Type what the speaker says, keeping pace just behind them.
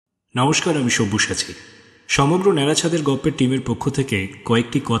নমস্কার, আমি সব্যসাচী। সমগ্র ন্যাড়াছাদের গপ্পের টিমের পক্ষ থেকে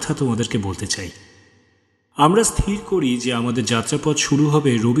কয়েকটি কথা তোমাদেরকে বলতে চাই। আমরা স্থির করি যে আমাদের যাত্রাপথ শুরু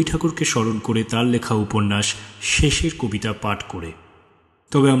হবে রবি ঠাকুরকে স্মরণ করে তার লেখা উপন্যাস শেষের কবিতা পাঠ করে।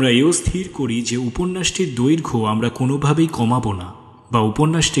 তবে আমরা এও স্থির করি যে উপন্যাসটির দৈর্ঘ্য আমরা কোনোভাবেই কমাবো না বা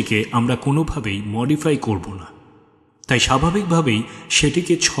উপন্যাসটিকে আমরা কোনোভাবেই মডিফাই করব না। তাই স্বাভাবিকভাবেই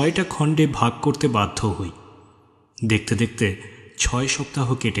সেটিকে 6টা খণ্ডে ভাগ করতে বাধ্য হই। দেখতে দেখতে 6 সপ্তাহ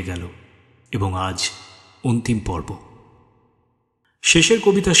কেটে গেল এবং আজ অন্তিম পর্ব। শেষের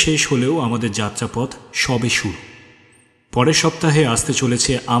কবিতা শেষ হলেও আমাদের যাত্রাপথ সবে শুরু। পরের সপ্তাহে আসতে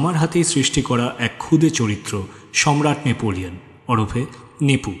চলেছে আমার হাতেই সৃষ্টি করা এক ক্ষুদে চরিত্র, সম্রাট নেপোলিয়ন ওরফে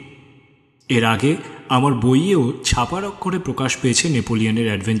নেপু। এর আগে আমার বইয়েও ছাপার অক্ষরে প্রকাশ পেয়েছে নেপোলিয়নের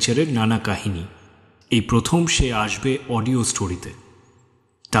অ্যাডভেঞ্চারের নানা কাহিনী। এই প্রথম সে আসবে অডিও স্টোরিতে,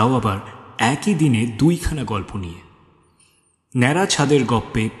 তাও আবার একই দিনে 2খানা গল্প নিয়ে। ন্যাড়া ছাদের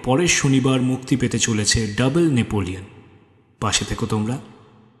গপ্পে পরের শনিবার মুক্তি পেতে চলেছে ডাবল নেপোলিয়ন। পাশে থেকো তোমরা,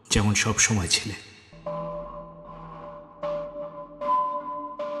 যেমন সব সময় ছিলে।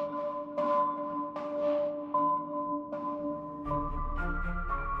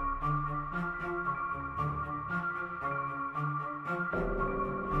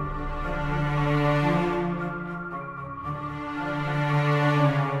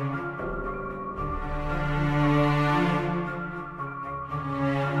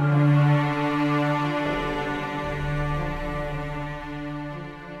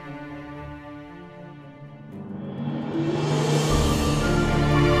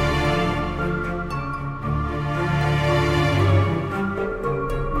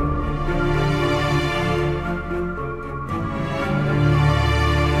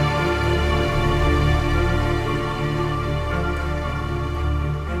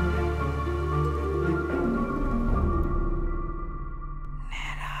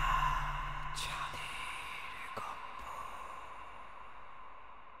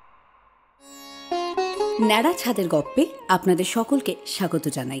 ন্যাড়া ছাদের গপ্পে আপনাদের সকলকে স্বাগত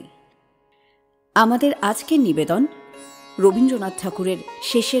জানাই। আমাদের আজকের নিবেদন রবীন্দ্রনাথ ঠাকুরের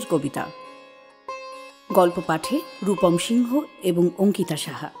শেষের কবিতা। গল্প পাঠে রূপম সিংহ এবং অঙ্কিতা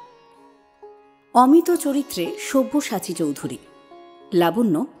সাহা। অমিত চরিত্রে সব্যসাচী চৌধুরী,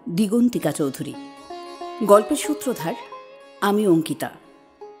 লাবণ্য দিগন্তিকা চৌধুরী। গল্পের সূত্রধার আমি অঙ্কিতা।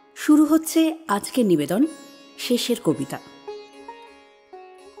 শুরু হচ্ছে আজকের নিবেদন শেষের কবিতা।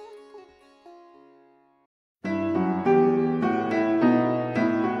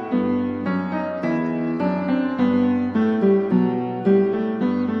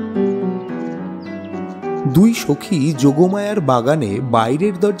 দুই সখী যোগমায়ার বাগানে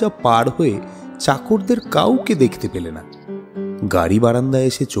বাইরের দরজা পার হয়ে চাকরদের কাউকে দেখতে পেলে না। গাড়ি বারান্দায়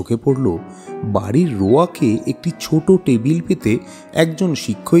এসে চোখে পড়ল বাড়ির রোয়াকে একটি ছোট টেবিল পেতে একজন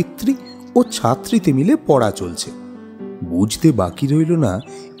শিক্ষয়িত্রী ও ছাত্রীতে মিলে পড়া চলছে। বুঝতে বাকি রইল না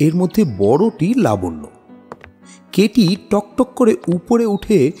এর মধ্যে বড়টি লাবণ্য। কেটি টকটক করে উপরে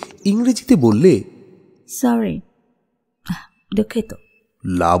উঠে ইংরেজিতে বললে, সরি, দুঃখিত।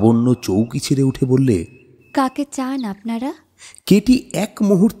 লাবণ্য চৌকি ছেড়ে উঠে বললে, কাকে চান আপনারা? কেটি এক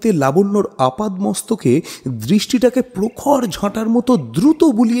মুহূর্তে লাবণ্যর আপাদ মস্তকে দৃষ্টিটাকে প্রখর ঝাঁটার মতো দ্রুত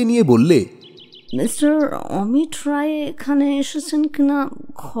বুলিয়ে নিয়ে বললে, মিস্টার অমিত রায় এখানে এসেছেন কিনা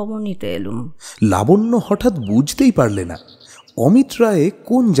খবর নিতে এলুম। লাবণ্য হঠাৎ বুঝতেই পারলে না অমিত রায়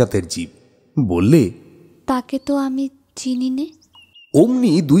কোন জাতের জীব। বললে, তাকে তো আমি চিনি নে।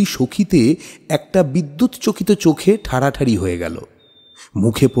 অমনি দুই সখীতে একটা বিদ্যুৎ চকিত চোখে ঠাড়াঠাড়ি হয়ে গেল।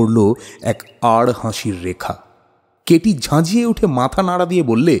 মুখে পড়ল এক আড় হাসির রেখা। কেটি ঝাঁঝিয়ে উঠে মাথা নাড়া দিয়ে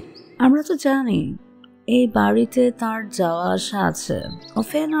বললে, আমরা তো জানি এই বাড়িতে তার যাওয়া আসা আছে।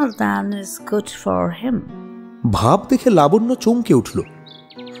 Good for him. ভাব দেখে লাবণ্য চমকে উঠল।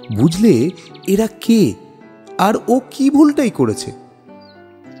 বুঝলে এরা কে আর ও কি ভুলটাই করেছে।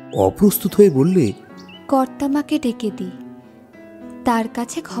 অপ্রস্তুত হয়ে বললে, কর্তামাকে ডেকে দিই, তার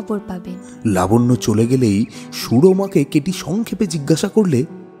কাছে খবর পাবেন। লাবণ্য চলে গেলেই সুরমাকে কেটি সংক্ষেপে জিজ্ঞাসা করলে,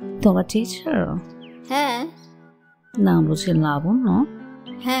 তোমার টিচার? হ্যাঁ। না বুঝি লাবণ্য?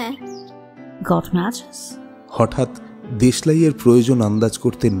 হ্যাঁ। Goat matches? হঠাৎ দেশলাইয়ের প্রয়োজন আন্দাজ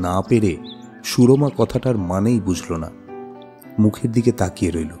করতে না পেরে সুরমা কথাটার মানেই বুঝল না। মুখের দিকে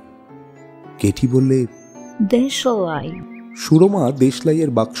তাকিয়ে রইল। কেটি বললে, দেশলাই। সুরমা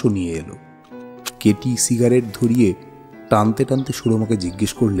দেশলাইয়ের বাক্স নিয়ে এলো। কেটি সিগারেট ধরিয়ে টানতে টানতে সুরমাকে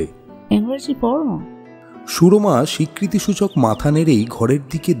জিজ্ঞেস করলে, ইংরেজি পড়ো? সুরমা স্বীকৃতিসূচক মাথা নেড়েই ঘরের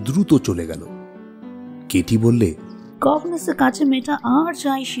দিকে দ্রুত চলে গেল। কেটি বললে, গভর্নেন্সের কাছে মেয়েটা আর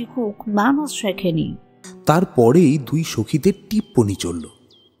যাই শিখুক, মানুষ শেখেনি। তারপরেই দুই সখীদের টিপ্পনি চলল।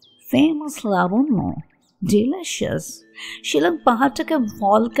 ফেমাস লাবণ্য, ডিলিশিয়াস। শিলং পাহাড়টাকে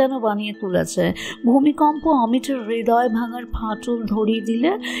ভলক্যানো বানিয়ে তুলেছে। ভূমিকম্প অমিটের হৃদয় ভাঙার ফাটল ধরিয়ে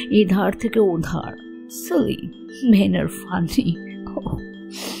দিলে এধার থেকে ওধার। Seely মেনার funny.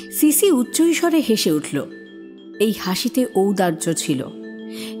 সিসি উচ্চৈস্বরে হেসে উঠল। এই হাসিতে ঔদার্য ছিল,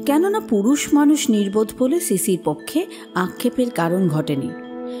 কেননা পুরুষ মানুষ নির্বোধ বলে সিসির পক্ষে আক্ষেপের কারণ ঘটেনি।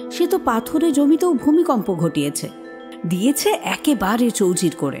 সে তো পাথরে জমিতেও ভূমিকম্প ঘটিয়েছে, দিয়েছে একেবারে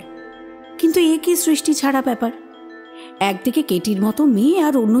চৌচির করে। কিন্তু এ কি সৃষ্টি ছাড়া ব্যাপার! একদিকে কেটির মতো মেয়ে,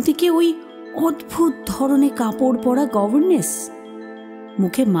 আর অন্যদিকে ওই অদ্ভুত ধরনের কাপড় পরা গভর্নেস।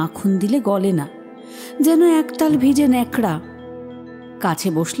 মুখে মাখন দিলে গলে না, যেন একতাল ভিজে ন্যাকড়া। কাছে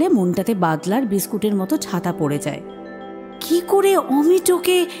বসলে মনটাতে বাদলার বিস্কুটের মতো ছাতা পড়ে যায়। কি করে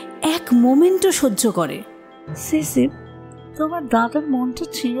অমিটোকে এক মোমেন্টও সহ্য করে? সিসি, তোমার দাদার মনটা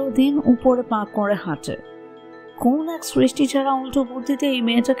চিরদিন উপরে পা করে হাঁটে। কোন এক সৃষ্টি ছাড়া উল্টো বুদ্ধিতে এই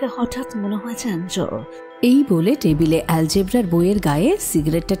মেয়েটাকে হঠাৎ মনে হয় চঞ্চল। এই বলে টেবিলে অ্যালজেব্রার বইয়ের গায়ে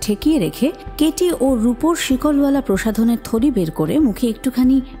সিগারেটটা ঠেকিয়ে রেখে কেটি ও রূপোর শিকলওয়ালা প্রসাধনের থলি বের করে মুখে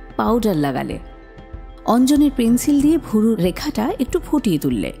একটুখানি পাউডার লাগালে। অঞ্জনের পেন্সিল দিয়ে ভুরুর রেখাটা একটু ফুটিয়ে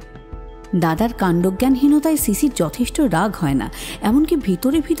তুললে। দাদার কাণ্ডজ্ঞানহীনতায় সিসির যথেষ্ট রাগ হয় না, এমনকি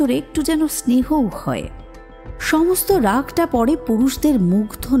ভিতরে ভিতরে একটু যেন স্নেহও হয়। সমস্ত রাগটা পড়ে পুরুষদের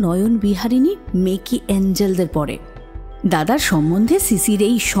মুগ্ধ নয়ন বিহারিণী মেকি অ্যাঞ্জেলদের পরে। দাদার সম্বন্ধে সিসির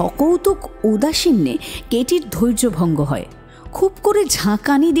এই সকৌতুক উদাসীন্যে কেটির ধৈর্যভঙ্গ হয়, খুব করে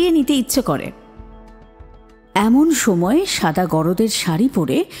ঝাঁকানি দিয়ে নিতে ইচ্ছে করে। এমন সময় সাদা গরদের শাড়ি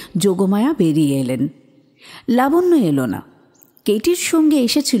পরে যোগমায়া বেরিয়ে এলেন। লাবণ্য এলো না। কেটির সঙ্গে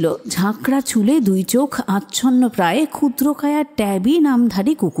এসেছিল ঝাঁকড়া চুলে, দুই চোখ আচ্ছন্ন প্রায় ক্ষুদ্রকায়া ট্যাবি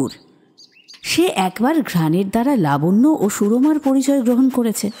নামধারী কুকুর। সে একবার ঘ্রাণের দ্বারা লাবণ্য ও সুরমার পরিচয় গ্রহণ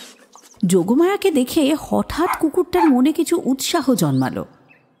করেছে। যোগমায়াকে দেখে হঠাৎ কুকুরটার মনে কিছু উৎসাহ জন্মালো।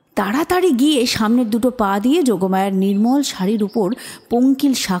 তাড়াতাড়ি গিয়ে সামনের দুটো পা দিয়ে যোগমায়ার নির্মল শাড়ির উপর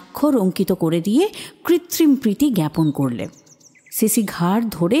পঙ্কিল স্বাক্ষর অঙ্কিত করে দিয়ে কৃত্রিম প্রীতি জ্ঞাপন করলে। সিসি ঘাড়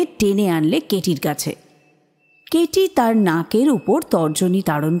ধরে টেনে আনলে কেটির কাছে। কেটি তার নাকের উপর তর্জনী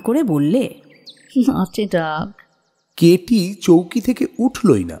তাড়ন করে বললে, নাচে ডাক। কেটি চৌকি থেকে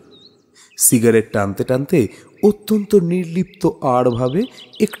উঠলই না। সিগারেট টানতে টানতে অত্যন্ত নির্লিপ্ত আড়ভাবে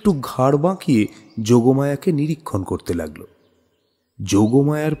একটু ঘাড় বাঁকিয়ে যোগমায়াকে নিরীক্ষণ করতে লাগল।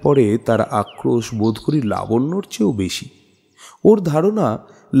 যোগমায়ার পরে তার আক্রোশ বোধ করি লাবণ্যর চেয়েও বেশি। ওর ধারণা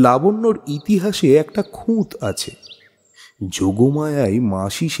লাবণ্যর ইতিহাসে একটা খুঁত আছে। যোগমায়াই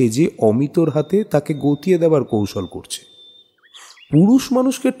মাসি সেজে অমিতর হাতে তাকে গতিয়ে দেবার কৌশল করছে। পুরুষ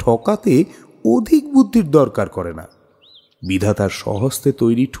মানুষকে ঠকাতে অধিক বুদ্ধির দরকার করে না। বিধাতার স্বহস্তে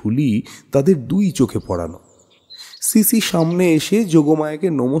তৈরি ঠুলি তাদের দুই চোখে পড়ানো। সিসি সামনে এসে যোগমায়াকে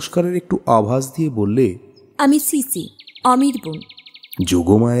নমস্কারের একটু আভাস দিয়ে বললে, আমি সিসি, অমির বোন।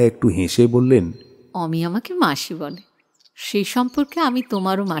 যোগমায়া একটু হেসে বললেন, অমি আমাকে মাসি বলে, সেই সম্পর্কে আমি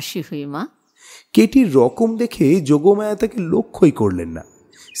তোমারও মাসি হই মা। কেটির রকম দেখে যোগমায়া তাকে লক্ষ্যই করলেন না।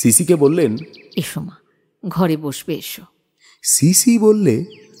 সিসিকে বললেন, এসো মা, ঘরে বসবে, এসো। সিসি বললে,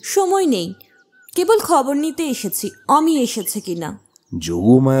 সময় নেই, কেবল খবর নিতে এসেছি অমি এসেছে কিনা।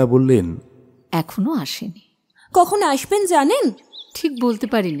 যোগমায়া বললেন, এখনো আসেনি। কখন আসবেন জানেন? ঠিক বলতে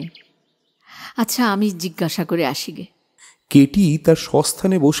পারিনি। আচ্ছা, আমি জিজ্ঞাসা করে আসি গে। কেটি তার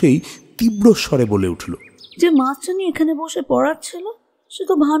স্বস্থানে বসেই তীব্র স্বরে বলে উঠল, যে মাস্টারনি এখানে বসে পড়াচ্ছিল সে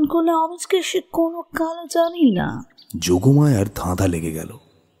তো ভান করলে অমিতকে সে কোনো কাল জানি না। যোগমায়ার ধাঁধা লেগে গেল।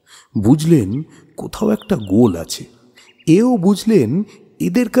 বুঝলেন কোথাও একটা গোল আছে। এও বুঝলেন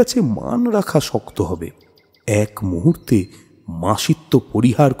এদের কাছে মান রাখা শক্ত হবে। এক মুহূর্তে মাসিত্ব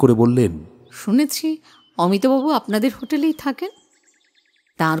পরিহার করে বললেন, শুনেছি অমিতবাবু আপনাদের হোটেলেই থাকেন,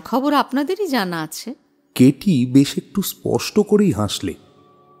 তার খবর আপনাদেরই জানা আছে। কেটি বেশ একটু স্পষ্ট করেই হাসলে।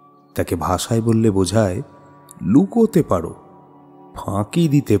 তাকে ভাষায় বললে বোঝায়, লুকোতে পারো, ফাঁকি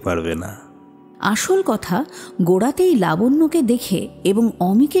দিতে পারবে না। আসল কথা, গোড়াতেই লাবণ্যকে দেখে এবং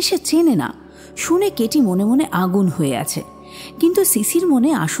অমিকে সে চেনে না শুনে কেটি মনে মনে আগুন হয়ে আছে। কিন্তু সিসির মনে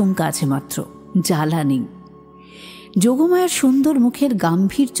আশঙ্কা আছে মাত্র, জ্বালা নেই। যোগমায়ার সুন্দর মুখের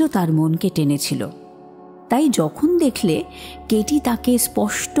গাম্ভীর্য তার মনকে টেনেছিল। তাই যখন দেখলে কেটি তাকে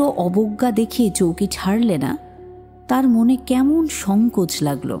স্পষ্ট অবজ্ঞা দেখিয়ে চৌকি ছাড়লে না, তার মনে কেমন সংকোচ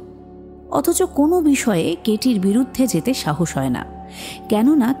লাগলো। অথচ কোনো বিষয়ে কেটির বিরুদ্ধে যেতে সাহস হয় না,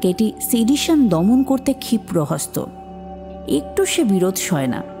 কেননা কেটি সেডিশন দমন করতে ক্ষিপ্রহস্ত। একটু সে বিরোধ সয়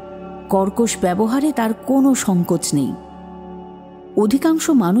না। কর্কশ ব্যবহারে তার কোনো সংকোচ নেই। অধিকাংশ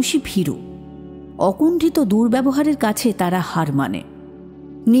মানুষই ভীরু। অকুণ্ঠিত দুর্ব্যবহারের কাছে তারা হার মানে।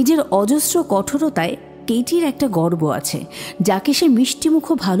 নিজের অজস্র কঠোরতায় কেটির একটা গর্ব আছে, যাকে সে মিষ্টিমুখ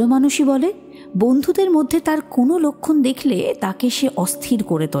ভালো মানুষই বলে। বন্ধুদের মধ্যে তার কোনো লক্ষণ দেখলে তাকে সে অস্থির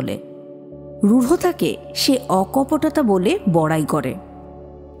করে তোলে। রূঢ়তাকে সে অকপটতা বলে বড়াই করে।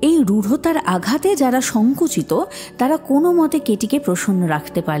 এই রূঢ়তার আঘাতে যারা সংকুচিত তারা কোনো মতে কেটিকে প্রসন্ন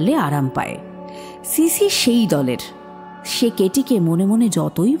রাখতে পারলে আরাম পায়। সিসি সেই দলের। সে কেটিকে মনে মনে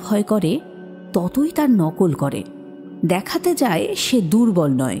যতই ভয় করে ততই তার নকল করে, দেখাতে যায় সে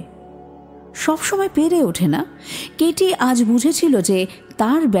দুর্বল নয়। সবসময় পেরে ওঠে না। কেটি আজ বুঝেছিল যে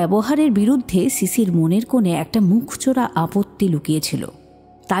তার ব্যবহারের বিরুদ্ধে সিসির মনের কোণে একটা মুখচোরা আপত্তি লুকিয়েছিল।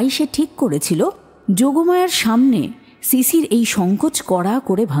 তাই সে ঠিক করেছিল যোগমায়ার সামনে সিসির এই সংকোচ কড়া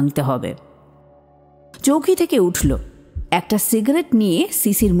করে ভাঙতে হবে। চৌকি থেকে উঠল, একটা সিগারেট নিয়ে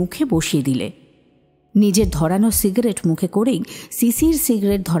সিসির মুখে বসিয়ে দিলে। নিজের ধরানো সিগারেট মুখে করেই সিসির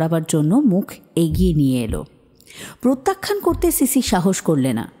সিগারেট ধরাবার জন্য মুখ এগিয়ে নিয়ে এলো। প্রত্যাখ্যান করতে সিসি সাহস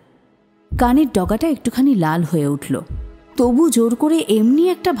করলে না। কানের ডগাটা একটুখানি লাল হয়ে উঠল, তবু জোর করে এমনি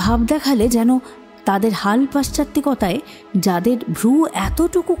একটা ভাব দেখালে যেন তাদের হাল পাশ্চাত্তিকতায় যাদের ভ্রু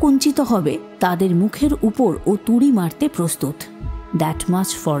এতটুকু কুঞ্চিত হবে তাদের মুখের উপর ও তুড়ি মারতে প্রস্তুত। That much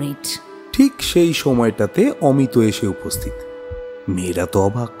for it. ঠিক সেই সময়টাতে অমিত এসে উপস্থিত। মেয়েরা তো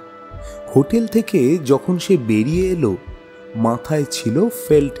অবাক। হোটেল থেকে যখন সে বেরিয়ে এলো, মাথায় ছিল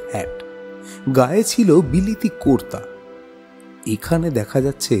ফেল্ট হ্যাট, গায়ে ছিল বিলিতি কুর্তা। এখানে দেখা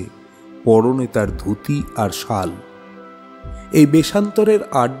যাচ্ছে পরনে তার ধুতি আর শাল। এই বেশান্তরের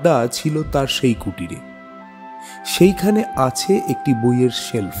আড্ডা ছিল তার সেই কুটিরে। সেইখানে আছে একটি বইয়ের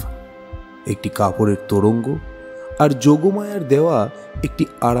শেলফ, একটি কাপড়ের তোরঙ্গ আর যোগমায়ার দেওয়া একটি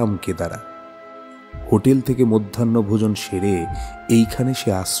আরাম কেদারা। হোটেল থেকে মধ্যাহ্ন ভোজন সেরে এইখানে সে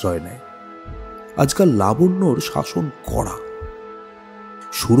আশ্রয় নেয়। আজকাল লাবণ্যর শাসন কড়া।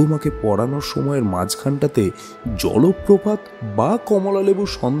 সুরমাকে পড়ানোর সময়ের মাঝখানটাতে জলপ্রপাত বা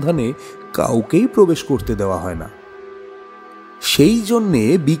কমলালেবুর সন্ধানে কাউকেই প্রবেশ করতে দেওয়া হয় না। সেই জন্যে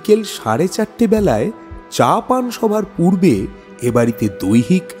বিকেল 4:30 বেলায় চা পান সভার পূর্বে এ বাড়িতে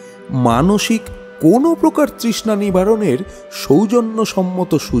দৈহিক মানসিক কোনো প্রকার তৃষ্ণা নিবারণের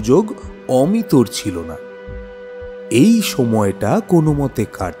সৌজন্যসম্মত সুযোগ অমিতর ছিল না। এই সময়টা কোনো মতে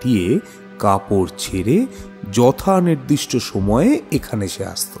কাটিয়ে কাপড় ছেড়ে যথা নির্দিষ্ট সময়ে এখানে সে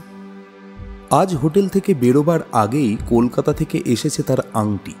আসত। আজ হোটেল থেকে বেরোবার আগেই কলকাতা থেকে এসেছে তার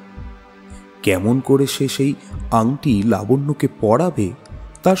আংটি। কেমন করে সে সেই আংটি লাবণ্যকে পরাবে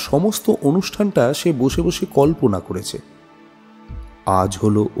তার সমস্ত অনুষ্ঠানটা সে বসে বসে কল্পনা করেছে। আজ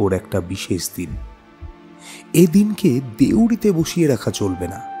হলো ওর একটা বিশেষ দিন। এ দিনকে দেউড়িতে বসিয়ে রাখা চলবে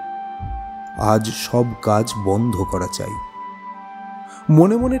না। আজ সব কাজ বন্ধ করা চাই।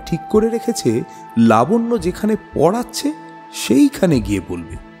 মনে মনে ঠিক করে রেখেছে লাবণ্য যেখানে পড়াচ্ছে সেইখানে গিয়ে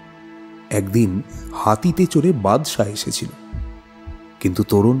বলবে। একদিন হাতিতে চড়ে বাদশাহ এসেছিল, কিন্তু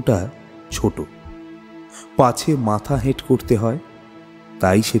তরুণটা ছোট, পাছে মাথা হেঁট করতে হয়,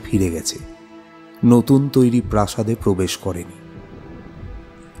 তাই সে ফিরে গেছে, নতুন তৈরি প্রাসাদে প্রবেশ করেনি।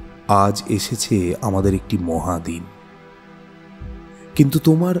 আজ এসেছে আমাদের একটি মহাদিন, কিন্তু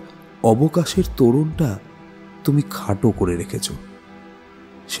তোমার অবকাশের তরুণটা তুমি খাটো করে রেখেছ।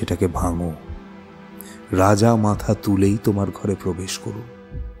 সেটাকে ভাঙো, রাজা মাথা তুলেই তোমার ঘরে প্রবেশ করুন।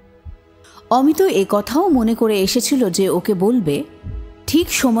 অমিত এ কথাও মনে করে এসেছিল যে ওকে বলবে ঠিক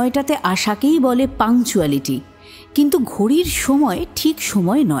সময়টাতে আসাকেই বলে পাংচুয়ালিটি, কিন্তু ঘড়ির সময় ঠিক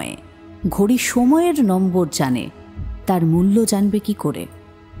সময় নয়। ঘড়ি সময়ের নম্বর জানে, তার মূল্য জানবে কি করে?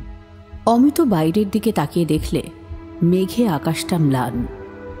 অমিত বাইরের দিকে তাকিয়ে দেখলে মেঘে আকাশটা ম্লান,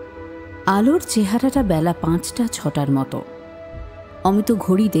 আলোর চেহারাটা বেলা 5টা-6টার মতো। অমিত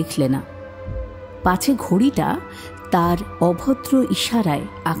ঘড়ি দেখলে না, পাছে ঘড়িটা তার অভদ্র ইশারায়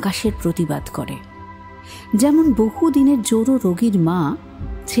আকাশের প্রতিবাদ করে। যেমন বহুদিনের জোড়ো রোগীর মা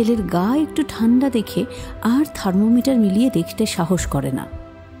ছেলের গা একটু ঠান্ডা দেখে আর থার্মোমিটার মিলিয়ে দেখতে সাহস করে না।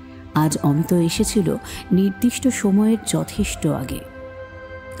 আজ অমিত এসেছিল নির্দিষ্ট সময়ের যথেষ্ট আগে,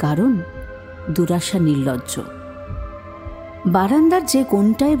 কারণ দুরাশা নির্লজ্জ। বারান্দার যে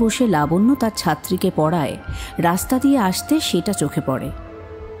কোণটায় বসে লাবণ্য তার ছাত্রীকে পড়ায়, রাস্তা দিয়ে আসতে সেটা চোখে পড়ে।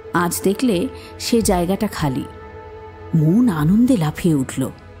 আজ দেখলে সে জায়গাটা খালি। মন আনন্দে লাফিয়ে উঠল।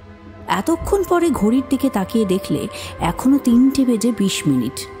 এতক্ষণ পরে ঘড়ির দিকে তাকিয়ে দেখলে এখনো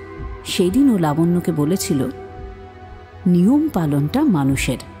 3:20। সেদিনও লাবণ্যকে বলেছিল নিয়ম পালনটা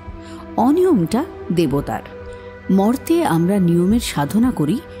মানুষের, অনিয়মটা দেবতার। মর্তে আমরা নিয়মের সাধনা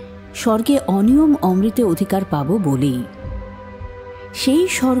করি, স্বর্গে অনিয়ম অমৃতে অধিকার পাব বলেই। সেই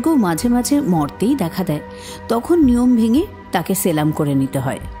স্বর্গ মাঝে মাঝে মর্তেই দেখা দেয়, তখন নিয়ম ভেঙে তাকে সেলাম করে নিতে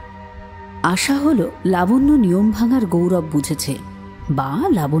হয়। আশা হলো লাবণ্য নিয়ম ভাঙার গৌরব বুঝেছে, বা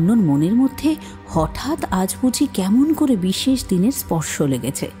লাবণ্যর মনের মধ্যে হঠাৎ আজ বুঝি কেমন করে বিশেষ দিনের স্পর্শ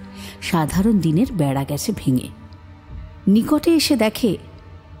লেগেছে, সাধারণ দিনের বেড়া গেছে ভেঙে। নিকটে এসে দেখে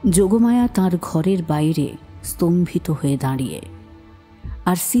যোগমায়া তার ঘরের বাইরে স্তম্ভিত হয়ে দাঁড়িয়ে।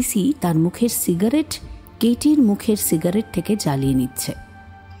 আর সিসি তার মুখের সিগারেট কেটির মুখের সিগারেট থেকে জ্বালিয়ে নিচ্ছে।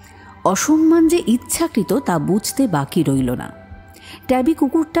 অসম্মান যে ইচ্ছাকৃত তা বুঝতে বাকি রইল না। ট্যাবি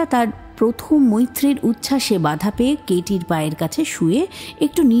কুকুরটা তার প্রথম মৈত্রীর উচ্ছ্বাসে বাধা পেয়ে কেটির পায়ের কাছে শুয়ে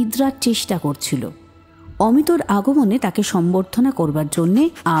একটু নিদ্রার চেষ্টা করছিল। অমিতর আগমনে তাকে সম্বর্ধনা করবার জন্যে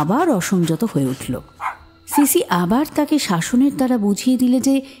আবার অসংযত হয়ে উঠল। সিসি আবার তাকে শাসনের দ্বারা বুঝিয়ে দিলে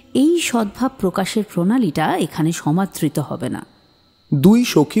যে এই সদ্ভাব প্রকাশের প্রণালীটা এখানে সমাদৃত হবে না। দুই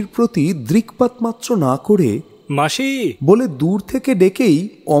সখীর প্রতি দৃকপাত মাত্র না করে মাসি বলে দূর থেকে ডেকেই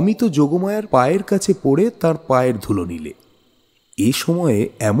অমিত যোগমায়ার পায়ের কাছে পড়ে তার পায়ের ধুলো নিলে। এ সময়ে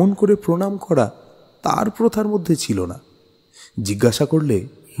এমন করে প্রণাম করা তার প্রথার মধ্যে ছিল না। জিজ্ঞাসা করলে,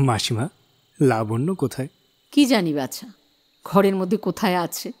 মাসিমা, লাবণ্য কোথায়? কি জানি বাছা, ঘরের মধ্যে কোথায়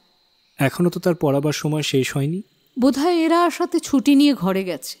আছে। এখনো তো তার পড়াবার সময় শেষ হয়নি। বোধহয় এরা সাথে ছুটি নিয়ে ঘরে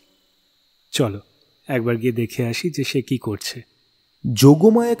গেছে। চলো একবার গিয়ে দেখে আসি যে সে কি করছে।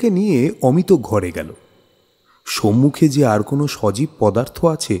 যোগমায়াকে নিয়ে অমিত ঘরে গেল। সম্মুখে যে আর কোনো সজীব পদার্থ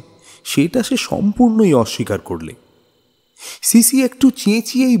আছে সেটা সে সম্পূর্ণই অস্বীকার করলে। সিসি একটু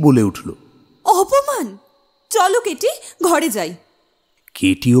চেঁচিয়েই বলে উঠল, অপমান! চলো কেটি, ঘরে যাই।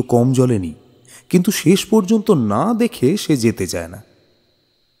 কেটিও কম জ্বলেনি, কিন্তু শেষ পর্যন্ত না দেখে সে যেতে চায় না।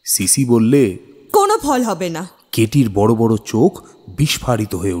 সিসি বললে, কোনো ফল হবে না। কেটির বড় বড় চোখ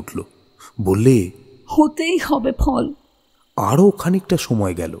বিস্ফারিত হয়ে উঠল। বললে, হতেই হবে ফল। আরও খানিকটা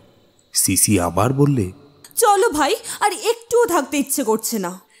সময় গেল। সিসি আবার বললে, চলো ভাই, আর একটুও থাকতে ইচ্ছে করছে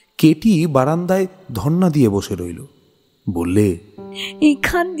না। কেটি বারান্দায় ধন্না দিয়ে বসে রইল। বললে,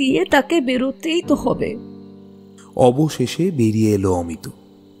 এখান দিয়ে তাকে বেরোতেই তো হবে। অবশেষে বেরিয়ে এলো অমিত,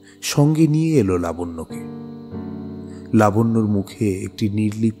 সঙ্গে নিয়ে এলো লাবণ্যকে। লাবণ্যর মুখে একটি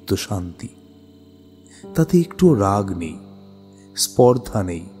নির্লিপ্ত শান্তি, তাতে একটু রাগ নেই, স্পর্ধা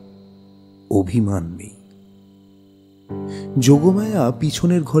নেই, অভিমান নেই। যোগমায়া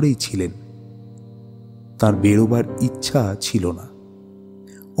পিছনের ঘরেই ছিলেন। তার বেরোবার ইচ্ছা ছিল না।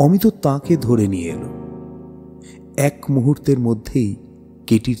 অমিত তাকে ধরে নিয়ে এলো। এক মুহূর্তের মধ্যেই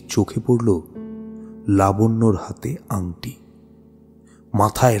কেটির চোখে পড়ল লাবণ্যর হাতে আংটি।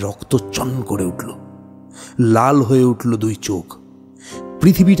 মাথায় রক্ত চন করে উঠল, লাল হয়ে উঠল দুই চোখ।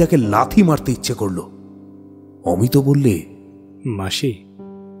 পৃথিবীটাকে লাথি মারতে ইচ্ছে করল। অমিত বললে, মাসি,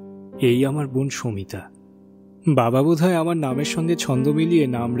 এই আমার বোন সমিতা। বাবা বোধহয় আমার নামের সঙ্গে ছন্দ মিলিয়ে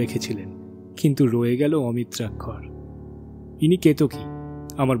নাম রেখেছিলেন, কিন্তু রয়ে গেল অমিত্রাক্ষর। ইনি কেতকী,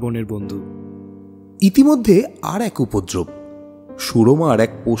 আমার বোনের বন্ধু। ইতিমধ্যে আর এক উপদ্রব। সুরমার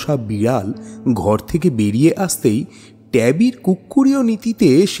এক পোষা বিড়াল ঘর থেকে বেরিয়ে আসতেই ট্যাবির কুক্কুরীয় নীতিতে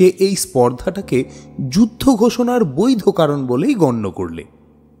সে এই স্পর্ধাটাকে যুদ্ধ ঘোষণার বৈধ কারণ বলেই গণ্য করলে।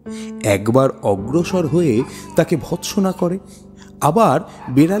 একবার অগ্রসর হয়ে তাকে ভৎসনা করে, আবার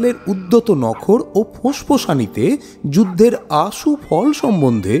বেড়ালের উদ্যত নখর ও ফোঁসফোঁসানিতে যুদ্ধের আশু ফল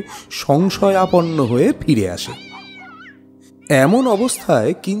সম্বন্ধে সংশয়াপন্ন হয়ে ফিরে আসে। এমন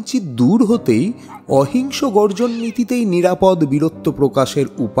অবস্থায় কিঞ্চিত দূর হতেই অহিংস গর্জন নীতিতেই নিরাপদ বীরত্ব প্রকাশের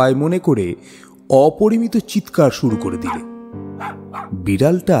উপায় মনে করে অপরিমিত চিৎকার শুরু করে দিলে।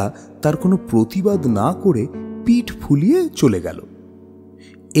 বিড়ালটা তার কোনো প্রতিবাদ না করে পিঠ ফুলিয়ে চলে গেল।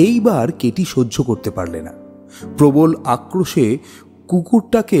 এইবার কেটি সহ্য করতে পারলে না। প্রবল আক্রোশে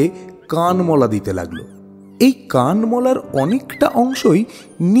কুকুরটাকে কান মলা দিতে লাগলো। এই কান মলার অনেকটা অংশই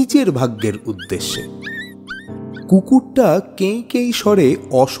নিচের ভাগ্যের উদ্দেশ্যে। কুকুরটা কেই কেই স্বরে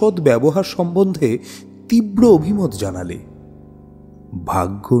অসৎ ব্যবহার সম্বন্ধে তীব্র অভিমত জানালে।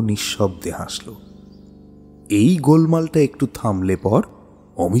 ভাগ্য নিঃশব্দে হাসল। এই গোলমালটা একটু থামলে পর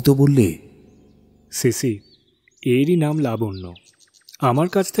অমিত বললে, সিসি, এরই নাম লাবণ্য। আমার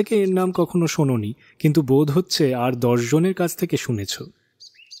কাছ থেকে এর নাম কখনো শোনোনি, কিন্তু বোধ হচ্ছে আর 10 জনের কাছ থেকে শুনেছ।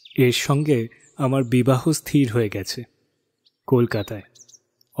 এর সঙ্গে আমার বিবাহ স্থির হয়ে গেছে, কলকাতায়,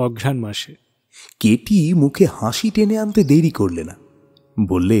 অঘ্রাণ মাসে। কেটি মুখে হাসি টেনে আনতে দেরি করলে না।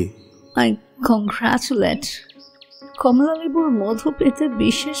 বললে, আই কংগ্রাচুলেট। কমলালেবুর মধু পেতে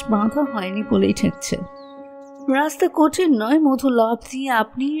বিশেষ বাধা হয়নি বলেই ঠেকছে। রাস্তা কঠিন নয়, মধু লাভ দিয়ে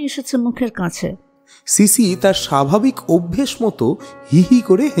আপনি এসেছেন মুখের কাছে। সিসি তার স্বাভাবিক অভ্যেস মতো হিহি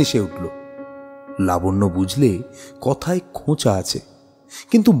করে হেসে উঠল। লাবণ্য বুঝলে কথায় খোঁচা আছে,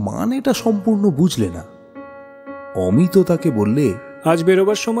 কিন্তু মানেটা সম্পূর্ণ বুঝলে না। অমিত তাকে বললে, আজ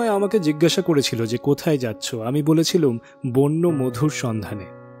বেরোবার সময় আমাকে জিজ্ঞাসা করেছিল যে কোথায় যাচ্ছ। আমি বলেছিলাম বন্য মধুর সন্ধানে,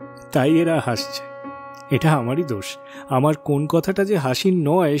 তাই এরা হাসছে। এটা আমারই দোষ। আমার কোন কথাটা যে হাসির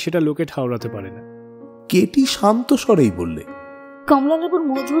নয় সেটা লোকে ঠাউরাতে পারে না। কেটি শান্ত স্বরেই বললে, কমলালেবুর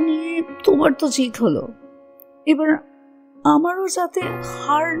মধু নিয়ে তোমার তো জিত হলো, এবার আমারও যাতে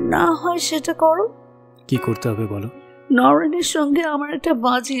হার না হয় সেটা করো। কি করতে হবে বলো? নরেনের সঙ্গে আমার একটা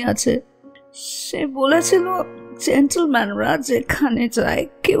বাজি আছে। সে বলেছিল জেন্টলম্যানরা যেখানে যায়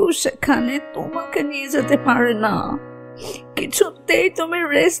কেউ সেখানে তোমাকে নিয়ে যেতে পারে না। কিছুতেই তুমি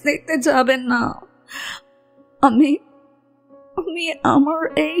রেস দেখতে যাবে না। আমি আমার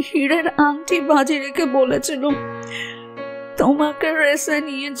এই হীরের আংটি বাজি রেখে বলেছিলাম তোমাকে রেসে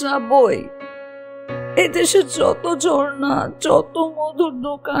নিয়ে যাবই। এদেশে যত ঝর্ণা, যত মধুর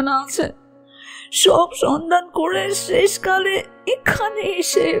দোকান আছে সব সন্ধান করে শেষকালে এখানে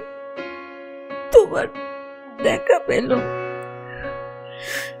এসে তোমার দেখা পেল।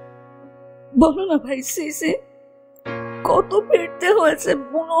 বলো না ভাই সিসি, কত ফিরতে হয়েছে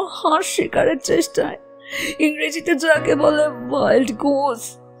বুনো হাঁস শিকারের চেষ্টায়, ইংরেজিতে যাকে বলে ওয়াইল্ড গোস।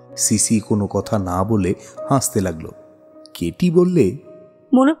 সিসি কোনো কথা না বলে হাসতে লাগলো। কেটি বললে,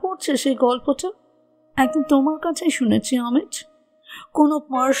 মনে পড়ছে সেই গল্পটা একদিন তোমার কাছে শুনেছি অমিত। কোনো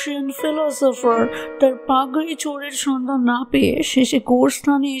পার্সিয়ান ফিলোসফার তার পাগড়ি চোরের সন্ধান না পেয়ে শেষে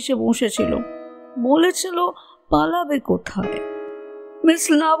গোরস্থানে এসে বসেছিল, বলেছিল পালাবে কোথায়। মিস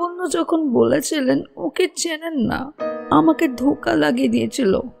লাবণ্য যখন বলেছিলেন ওকে চেনেন না, আমাকে ধোকা লাগিয়ে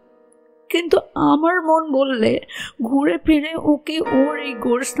দিয়েছিল, কিন্তু আমার মন বললে ঘুরে ফিরে ওকে ওর এই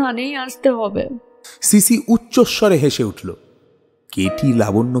গোরস্থানেই আসতে হবে। সিসি উচ্চস্বরে হেসে উঠল। কেটি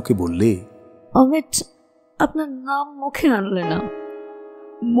লাবণ্যকে বললে, অমিত, আপনার নাম মুখে আনলে না।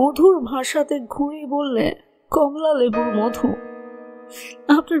 মধুর ভাষাতে ঘুরিয়ে বললে কমলা লেবুর মধু।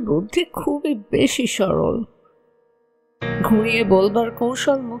 আপনার বুদ্ধি খুবই বেশি সরল। ঘুরিয়ে বলবার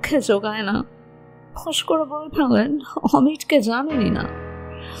কৌশল মুখে জোগায় না। ফস করে বলে ফেলেন অমিতকে জানেনি না।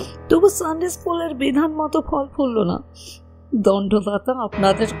 তবু সানডে স্কুলের বিধান মতো ফল ফুলল না। দণ্ডদাতা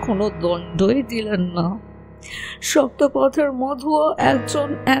আপনাদের কোনো দণ্ডই দিলেন না। শক্ত পথের মধুও একজন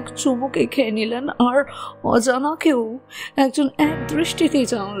এক চুমুকে খেয়ে নিলেন, আর অজানাকেও একজন এক দৃষ্টিতেই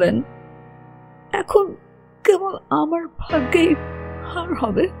জানলেন। এখন কেবল আমার ভাগ্যেই হার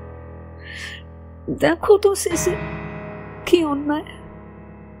হবে। দেখো তো সিসি, কি অন্যায়।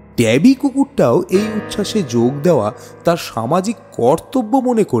 ট্যাবি কুকুরটাও এই উচ্ছ্বাসে যোগ দেওয়া তার সামাজিক কর্তব্য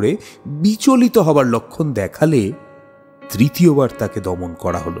মনে করে বিচলিত হবার লক্ষণ দেখালে তৃতীয়বার তাকে দমন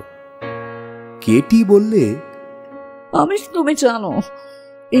করা হলো। কেটি বললে, আমি তুমি জানো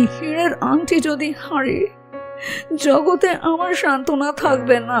এই হীরের আংটি যদি হারে জগতে আমার সান্ত্বনা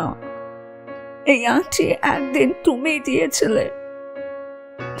থাকবে না। এই আংটি একদিন তুমি দিয়েছিলে,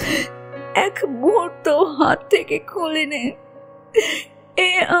 এক মুহূর্ত হাত থেকে খুলিনি, এ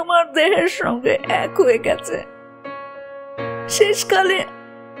আমার দেহের সঙ্গে এক হয়ে গেছে। শেষকালে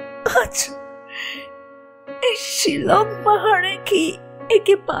আজ এই শিলং পাহাড়ে কি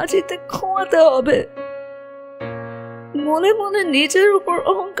একে বাজিতে খোয়াতে হবে। মনে মনে নিজের উপর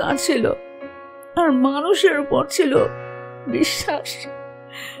অহংকার ছিল, আর মানুষের উপর ছিল বিশ্বাস।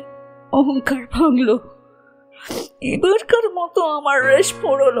 অহংকার ভাঙলো। এবারকার মতো আমার রেশ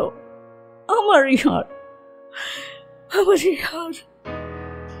পড়লো। আমারই হার।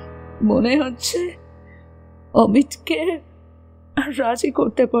 মনে হচ্ছে অমিতকে আর রাজি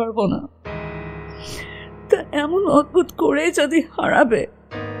করতে পারবো না। তা এমন অদ্ভুত করে যদি হারাবে,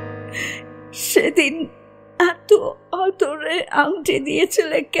 সেদিন এত আদরে আংটি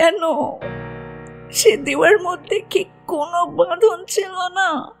দিয়েছিলে কেন? সে দেওয়ার মধ্যে কি কোনো বাঁধন ছিল না?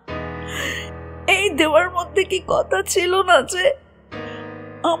 এই দেওয়ার মধ্যে কি কথা ছিল না যে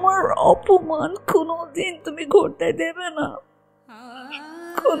আমার অপমান কোনোদিন তুমি ঘটতে দেবে না?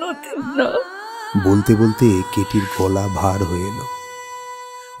 কোনোদিন না। বলতে বলতে কেটির গলা ভার হয়ে এলো।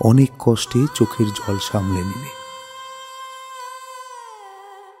 অনেক কষ্টে চোখের জল সামলে নিলে।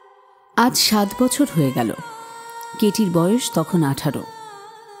 আজ 7 বছর হয়ে গেল। কেটির বয়স তখন 18।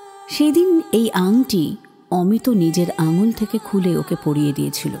 সেদিন এই আংটি অমিত নিজের আঙুল থেকে খুলে ওকে পরিয়ে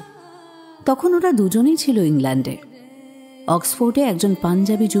দিয়েছিল। তখন ওরা দুজনেই ছিল ইংল্যান্ডে। অক্সফোর্ডে একজন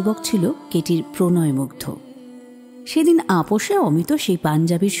পাঞ্জাবি যুবক ছিল কেটির প্রণয়মুগ্ধ। সেদিন আপোষে অমিত সেই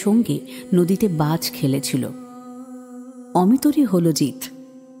পাঞ্জাবির সঙ্গে নদীতে বাজ খেলেছিল। অমিতরই হল জিত।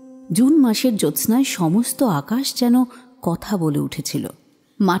 জুন মাসের জ্যোৎস্নায় সমস্ত আকাশ যেন কথা বলে উঠেছিল।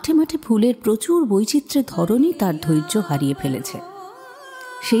 মাঠে মাঠে ফুলের প্রচুর বৈচিত্র্যের ধরনই তার ধৈর্য হারিয়ে ফেলেছে।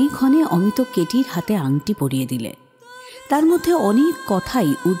 সেই ক্ষণে অমিত কেটির হাতে আংটি পরিয়ে দিলে। তার মধ্যে অনেক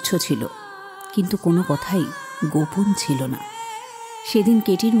কথাই উচ্চ ছিল, কিন্তু কোনো কথাই গোপন ছিল না। সেদিন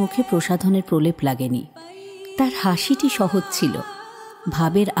কেটির মুখে প্রসাধনের প্রলেপ লাগেনি। তার হাসিটি সহজ ছিল।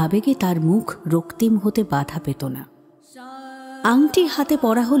 ভাবের আবেগে তার মুখ রক্তিম হতে বাধা পেত না। আংটি হাতে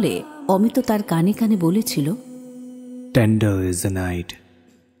পরা হলে অমিত তার কানে কানে বলেছিল, Tender is the night,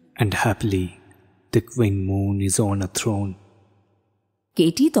 and happily the queen moon is on a throne.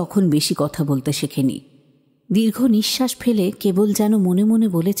 Katie তখন বেশি কথা বলতে শেখেনি। দীর্ঘ নিঃশ্বাস ফেলে কেবল যেন মনে মনে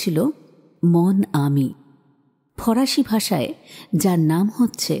বলেছিল, মন আমি, ফরাসি ভাষায় যার নাম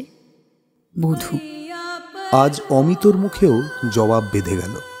হচ্ছে বধূ। আজ অমিতর মুখেও জবাব বেঁধে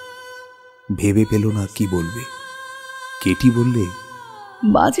গেল। ভেবে পেল না কি বলবে। কেটি বললে,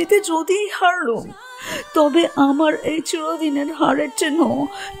 বাজিতে যদি হারলুম, তবে আমার এই চিরদিনের হারের চিহ্ন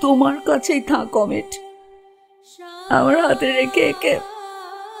তোমার কাছেই থাক অমিত। আমার হাতে রেখে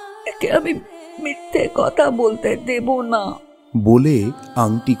একে আমি মিথ্যে কথা বলতে দেব না। বলে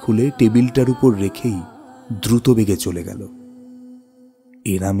আংটি খুলে টেবিলটার উপর রেখেই দ্রুত বেগে চলে গেল।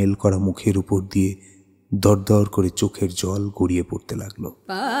 এনামেল করা মুখের উপর দিয়ে দরদর করে চোখের জল গড়িয়ে পড়তে লাগলো।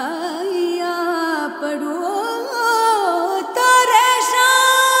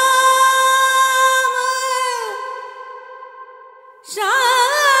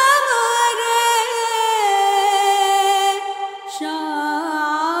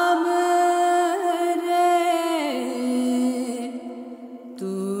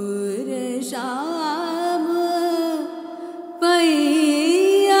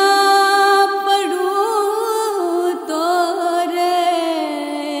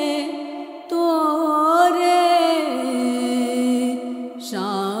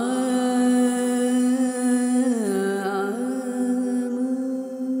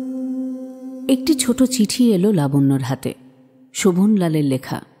 একটি ছোট চিঠি এলো লাবণ্যর হাতে, শোভনলালের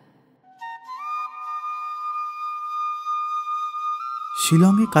লেখা।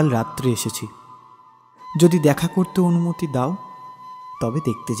 শিলংয়ে কাল রাত্রে এসেছি। যদি দেখা করতে অনুমতি দাও তবে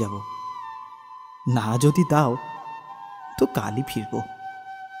দেখতে যাব, না যদি দাও তো কালই ফিরব।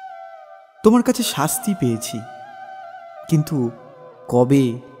 তোমার কাছে শাস্তি পেয়েছি, কিন্তু কবে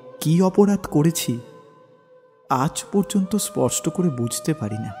কি অপরাধ করেছি আজ পর্যন্ত স্পষ্ট করে বুঝতে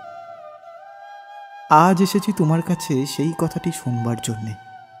পারি না। আজ এসেছি তোমার কাছে সেই কথাটি শুনবার জন্যে,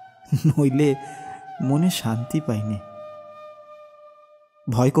 নইলে মনে শান্তি পাইনি।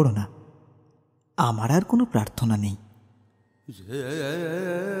 ভয় করো না, আমার আর কোনো প্রার্থনা নেই।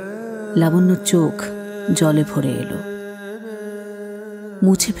 লাবণ্যর চোখ জলে ভরে এলো,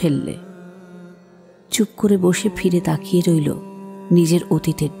 মুছে ফেললে। চুপ করে বসে ফিরে তাকিয়ে রইল নিজের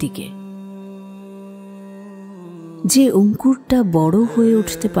অতীতের দিকে। যে অঙ্কুরটা বড় হয়ে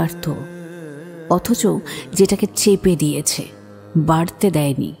উঠতে পারত, অথচ যেটাকে চেপে দিয়েছে, বাড়তে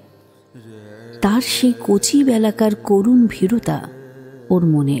দেয়নি, তার সেই কচি বেলাকার করুণ ভীরুতা ওর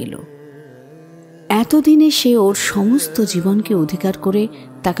মনে এলো। এতদিনে সে ওর সমস্ত জীবনকে অধিকার করে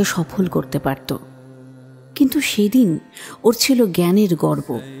তাকে সফল করতে পারত, কিন্তু সেদিন ওর ছিল জ্ঞানের গর্ব,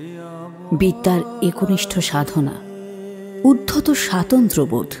 বিদ্যার একনিষ্ঠ সাধনা, উদ্ধত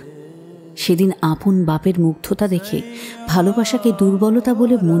স্বাতন্ত্র্যবোধ। সেদিন আপন বাপের মুগ্ধতা দেখে ভালোবাসাকে দুর্বলতা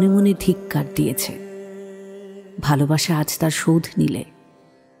বলে মনে মনে ধিক্কার দিয়েছে। ভালোবাসা আজ তার শোধ নিলে।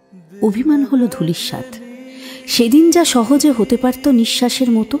 অভিমান হলো ধূলিসাৎ। সেদিন যা সহজে হতে পারত নিঃশ্বাসের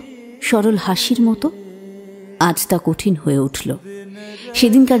মতো, সরল হাসির মতো, আজ তা কঠিন হয়ে উঠল।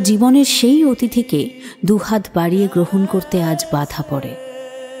 সেদিনকার জীবনের সেই অতিথিকে দুহাত বাড়িয়ে গ্রহণ করতে আজ বাধা পড়ে।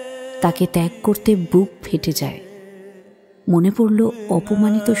 তাকে ত্যাগ করতে বুক ফেটে যায়। মনে পড়ল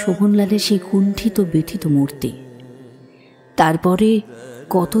অপমানিত শোভনলালের সেই কুণ্ঠিত ব্যথিত মূর্তি। তারপরে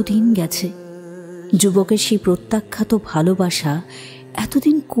কতদিন গেছে, যুবকের সেই প্রত্যাখ্যাত ভালোবাসা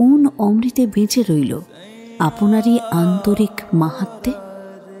এতদিন কোন অমৃতে বেঁচে রইল আপনারই আন্তরিক মাহাত্ম্যে।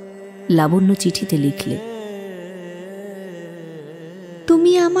 লাবণ্য চিঠিতে লিখলে,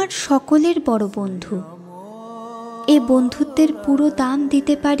 তুমি আমার সকলের বড় বন্ধু। এ বন্ধুত্বের পুরো দাম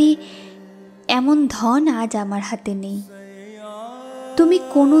দিতে পারি এমন ধন আজ আমার হাতে নেই। তুমি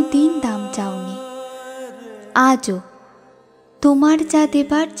কোনো দিন দাম চাওনি, আজও তোমার যা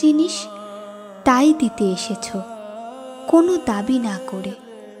দেবার জিনিস তাই দিতে এসেছ, কোনো দাবি না করে।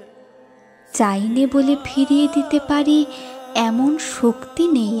 চাইনে বলে ফিরিয়ে দিতে পারি এমন শক্তি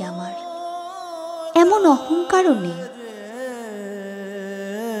নেই আমার, এমন অহংকারও নেই।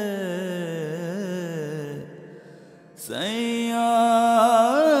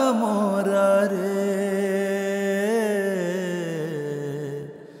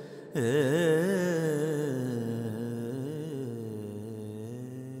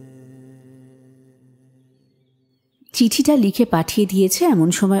 চিঠিটা লিখে পাঠিয়ে দিয়েছে এমন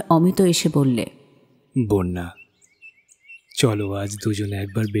সময় অমিত এসে বললে, বন্যা, চলো আজ দুজনে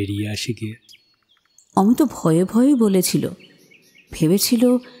একবার বেরিয়ে আসি গিয়ে। অমিত ভয়ে ভয়ে বলেছিল, ভেবেছিল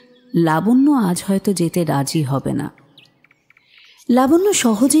লাবণ্য আজ হয়তো যেতে রাজি হবে না। লাবণ্য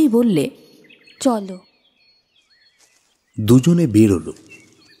সহজেই বললে, চলো। দুজনে বেরোলো।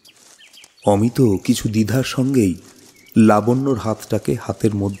 অমিত কিছু দ্বিধার সঙ্গেই লাবণ্যর হাতটাকে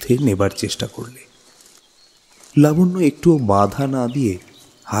হাতের মধ্যে নেবার চেষ্টা করলে। লাবণ্য একটুও বাধা না দিয়ে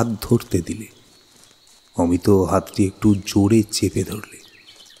হাত ধরতে দিলে। অমিত হাতটি একটু জোরে চেপে ধরলে।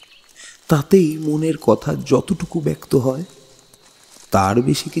 তাতেই মনের কথা যতটুকু ব্যক্ত হয় তার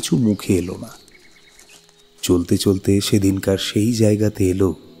বেশি কিছু মুখে এলো না। চলতে চলতে সেদিনকার সেই জায়গাতে এলো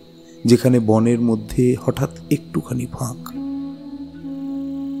যেখানে বনের মধ্যে হঠাৎ একটুখানি ফাঁক।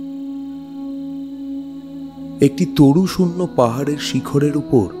 একটি তরু শূন্য পাহাড়ের শিখরের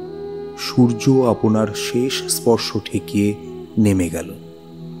উপর সূর্য আপনার শেষ স্পর্শ ঠেকিয়ে নেমে গেল।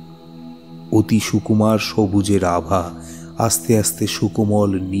 অতি সুকুমার সবুজের আভা আস্তে আস্তে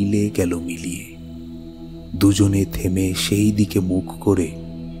সুকোমল নীলে গেল মিলিয়ে। দুজনে থেমে সেই দিকে মুখ করে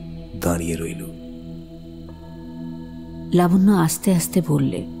দাঁড়িয়ে রইল। লাবণ্য আস্তে আস্তে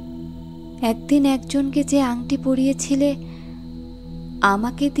বললে, একদিন একজনকে যে আংটি পরিয়েছিলে,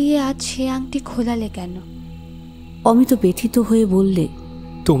 আমাকে দিয়ে আজ সে আংটি খোলালে কেন? অমিত ব্যথিত হয়ে বললে,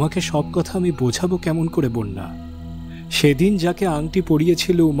 তোমাকে সব কথা আমি বোঝাবো কেমন করে বন্যা? সেদিন যাকে আংটি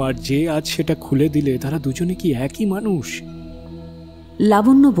পরিয়েছিলুম আর যে আজ সেটা খুলে দিলে, তারা দুজনে কি একই মানুষ?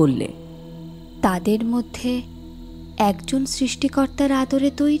 লাবণ্য বললে, তাদের মধ্যে একজন সৃষ্টিকর্তার আদরে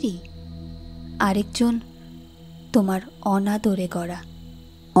তৈরি, আরেকজন তোমার অনাদরে গড়া।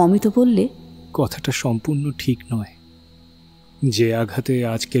 অমিত বললে, কথাটা সম্পূর্ণ ঠিক নয়। যে আঘাতে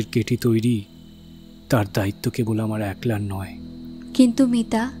আজকের কেটি তৈরি, তার দায়িত্ব কেবল আমার একলার নয়। কিন্তু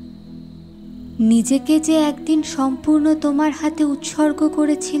মিতা, নিজেকে যে একদিন সম্পূর্ণ তোমার হাতে উৎসর্গ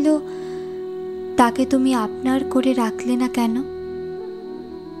করেছিল, তাকে তুমি আপনার করে রাখলে না কেন?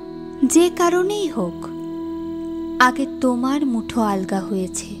 যে কারণেই হোক, আগে তোমার মুঠো আলগা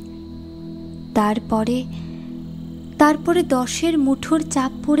হয়েছে, তারপরে 10-এর মুঠোর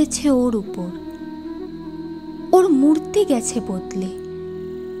চাপ পড়েছে ওর উপর। ওর মূর্তি গেছে বদলে।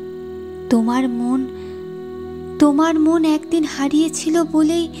 তোমার মন একদিন হারিয়েছিল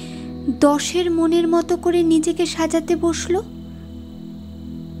বলেই 10-এর মনের মতো করে নিজেকে সাজাতে বসলো।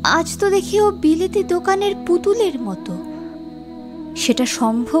 আজ তো দেখি ও বিলেতি দোকানের পুতুলের মতো। সেটা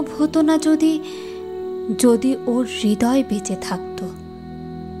সম্ভব হতো না যদি ওর হৃদয় বেঁচে থাকতো।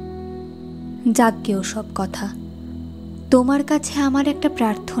 যাকগে ওসব কথা। তোমার কাছে আমার একটা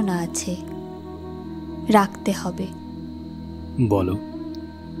প্রার্থনা আছে, রাখতে হবে। বলো।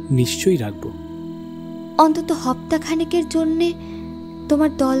 নিশ্চয়ই রাখবো। অন্তত হপ্তাখানেকের জন্যে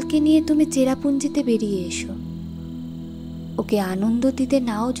তোমার দলকে নিয়ে তুমি চেরাপুঞ্জিতে বেরিয়ে এসো। ওকে আনন্দ দিতে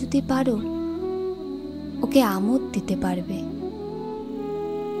নাও যদি পারো, ওকে আমোদ দিতে পারবে।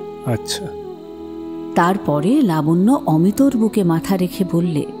 আচ্ছা। তারপরে লাবণ্য অমিতর বুকে মাথা রেখে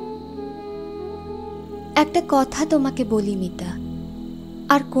বললে, একটা কথা তোমাকে বলি মিতা,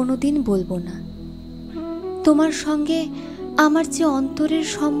 আর কোনোদিন বলবো না। তোমার সঙ্গে আমার যে অন্তরের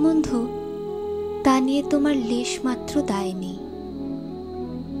সম্বন্ধ, তা নিয়ে তোমার লেশ মাত্র দায় নেই।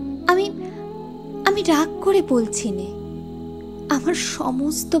 আমি রাগ করে বলছি নে, আমার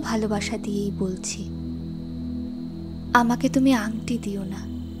সমস্ত ভালোবাসা দিয়েই বলছি। আমাকে তুমি আংটি দিও না,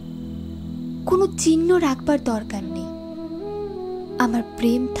 কোনো চিহ্ন রাখবার দরকার নেই। আমার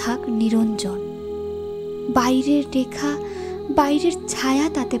প্রেম থাক নিরঞ্জন, বাইরের রেখা, বাইরের ছায়া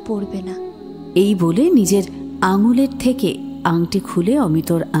তাতে পড়বে না। এই বলে নিজের আঙুলের থেকে আংটি খুলে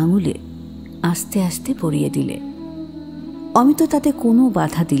অমিতর আঙুলে আস্তে আস্তে পরিয়ে দিলে। অমিত তাতে কোনো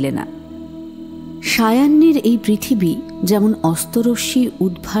বাধা দিলে না। সায়াহ্নের এই পৃথিবী যেমন অস্তরশ্মি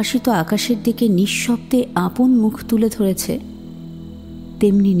উদ্ভাসিত আকাশের দিকে নিঃশব্দে আপন মুখ তুলে ধরেছে,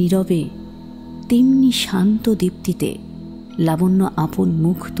 তেমনি নীরবে, তেমনি শান্ত দীপ্তিতে লাবণ্য আপন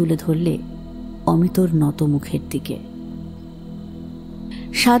মুখ তুলে ধরলে অমিতর নত মুখের দিকে।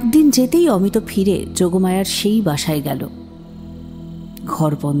 7 দিন যেতেই অমিত ফিরে যোগমায়ার সেই বাসায় গেল।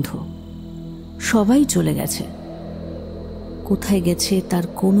 ঘর বন্ধ, সবাই চলে গেছে। কোথায় গেছে তার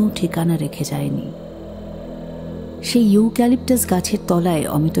কোনো ঠিকানা রেখে যায়নি। সেই ইউক্যালিপটাস গাছের তলায়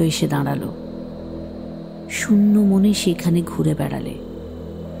অমিত এসে দাঁড়ালো। শূন্য মনে সেখানে ঘুরে বেড়ালে।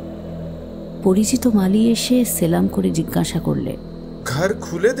 পরিচিত মালি এসে সেলাম করে জিজ্ঞাসা করলে, ঘর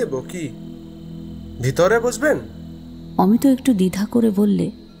খুলে দেব কি, ভিতরে বসবেন? অমিত একটু দ্বিধা করে বললে,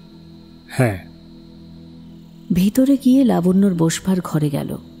 হ্যাঁ। ভিতরে গিয়ে লাবণ্যর বসবার ঘরে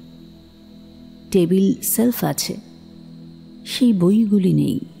গেল। টেবিল সেলফ আছে, সেই বইগুলি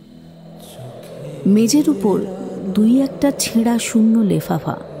নেই। মেজের উপর 2-1টা ছেঁড়া শূন্য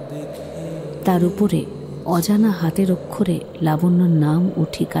লেফাফা, তার উপরে অজানা হাতের অক্ষরে লাবণ্যর নাম ও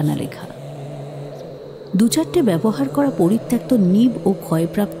ঠিকানা লেখা। 2-4টে ব্যবহার করা পরিত্যক্ত নিব ও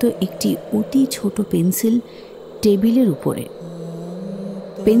ক্ষয়প্রাপ্ত একটি অতি ছোট পেন্সিল টেবিলের উপরে।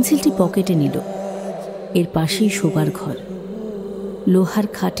 পেন্সিলটি পকেটে নিল। এর পাশেই শোবার ঘর। লোহার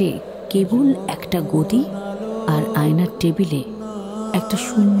খাটে কেবল একটা গদি, আর আয়নার টেবিলে একটা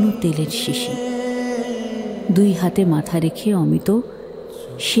শূন্য তেলের শিশি। 2 হাতে মাথা রেখে অমিত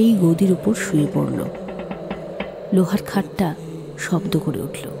সেই গদির উপর শুয়ে পড়ল। লোহার খাটটা শব্দ করে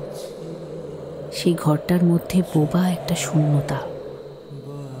উঠল। সেই ঘরটার মধ্যে বোবা একটা শূন্যতা।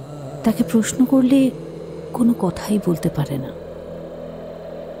 তাকে প্রশ্ন করলে কোনো কথাই বলতে পারে না।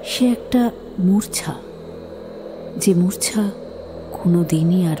 সে একটা মূর্ছা, যে মূর্ছা কোনো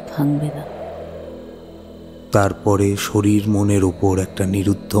দিনই আর ভাঙবে না। তারপরে শরীর মনের ওপর একটা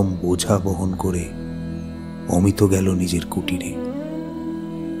নিরুদ্ধম বোঝা বহন করে অমিত গেল নিজের কুটিরে।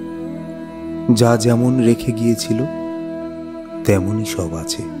 যা যেমন রেখে গিয়েছিল তেমনই সব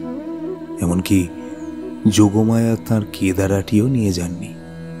আছে, এমনকি যোগমায়া তাঁর কেদারাটিও নিয়ে যাননি।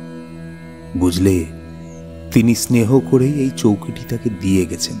 বুঝলে, তিনি স্নেহ করেই এই চৌকিটি তাকে দিয়ে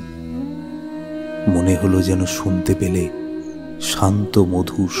গেছেন। মনে হলো যেন শুনতে পেলে শান্ত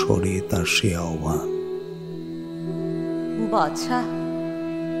মধুর স্বরে তার সে আহ্বান।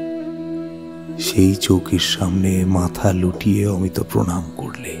 সেই চৌকির সামনে মাথা লুটিয়ে অমিত প্রণাম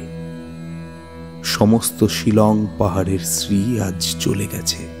করলে। সমস্ত শিলং পাহাড়ের শ্রী আজ চলে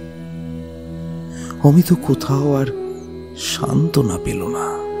গেছে। অমিত কোথাও আর সান্ত্বনা পেল না।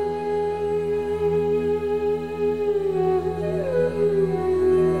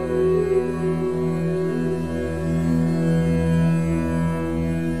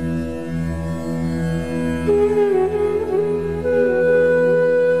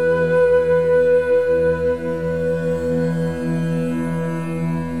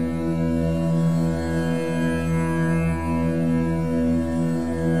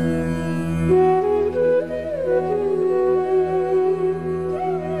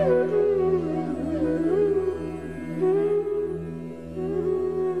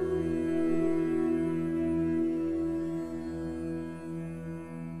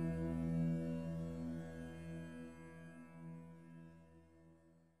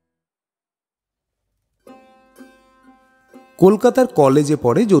 কলকাতার কলেজে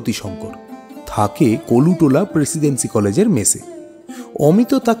পড়ে জ্যোতিশঙ্কর, থাকে কলুটোলা প্রেসিডেন্সি কলেজের মেসে।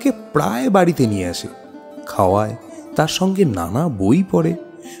 অমিত তাকে প্রায় বাড়িতে নিয়ে আসে, খাওয়ায়, তার সঙ্গে নানা বই পড়ে,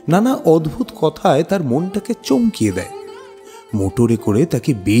 নানা অদ্ভুত কথায় তার মনটাকে চমকিয়ে দেয়। মোটরে করে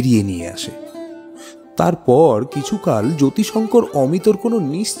তাকে বেরিয়ে নিয়ে আসে। তারপর কিছুকাল জ্যোতিশঙ্কর অমিতর কোনো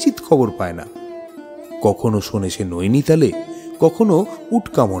নিশ্চিত খবর পায় না। কখনো শোনে সে নৈনিতালে, কখনো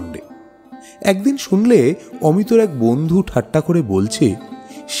উটকামণ্ডে। একদিন শুনলে অমিতর এক বন্ধু ঠাট্টা করে বলছে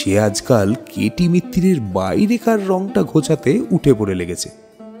সে আজকাল কেটি মিত্তিরের বাইরেকার রংটা ঘোচাতে উঠে পড়ে লেগেছে।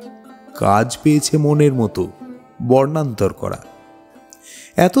 কাজ পেয়েছে মনের মতো, বর্ণান্তর করা।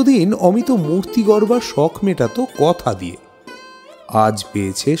 এতদিন অমিত মূর্তি গড়বার শখ মেটাতো কথা দিয়ে, আজ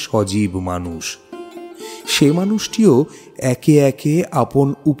পেয়েছে সজীব মানুষ। সে মানুষটিও একে একে আপন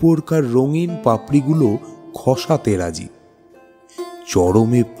উপরকার রঙিন পাপড়িগুলো খসাতে রাজি,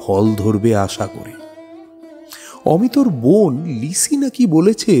 চরমে ফল ধরবে আশা করে। অমিতর বোন লিসি নাকি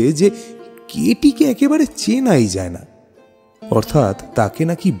বলেছে যে কেটিকে একেবারে চেনাই যায় না, অর্থাৎ তাকে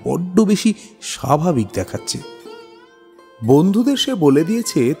নাকি বড্ড বেশি স্বাভাবিক দেখাচ্ছে। বন্ধুদের সে বলে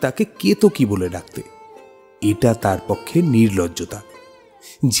দিয়েছে তাকে কেতকি বলে ডাকতে। এটা তার পক্ষে নির্লজ্জতা।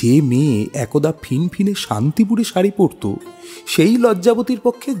 যে মেয়ে একদা ফিনফিনে শান্তিপুরে শাড়ি পরত, সেই লজ্জাবতীর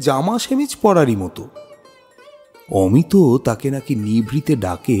পক্ষে জামা সেমিজ পরারই মতো। অমিত তাকে নাকি নিভৃতে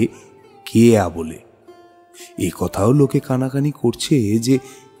ডাকে কেয়া বলে। এ কথাও লোকে কানাকানি করছে যে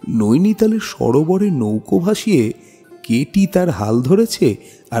নৈনিতালের সরোবরে নৌকো ভাসিয়ে কেটি তার হাল ধরেছে,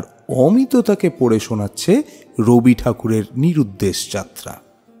 আর অমিত তাকে পড়ে শোনাচ্ছে রবি ঠাকুরের নিরুদ্দেশ যাত্রা।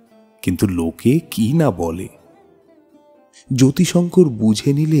 কিন্তু লোকে কি না বলে। জ্যোতিশঙ্কর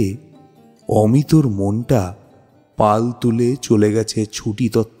বুঝে নিলে অমিতর মনটা পাল তুলে চলে গেছে ছুটি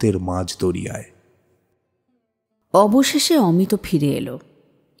তত্ত্বের মাঝ দরিয়ায়। অবশেষে অমিত ফিরে এলো।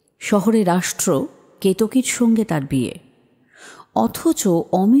 শহরে রাষ্ট্র, কেতকির সঙ্গে তার বিয়ে। অথচ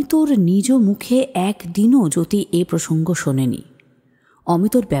অমিতর নিজ মুখে একদিনও জ্যোতি এ প্রসঙ্গ শোনেনি।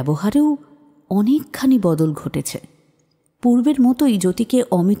 অমিতর ব্যবহারেও অনেকখানি বদল ঘটেছে। পূর্বের মতোই জ্যোতিকে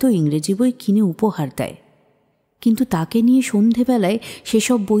অমিত ইংরেজি বই কিনে উপহার দেয়, কিন্তু তাকে নিয়ে সন্ধেবেলায়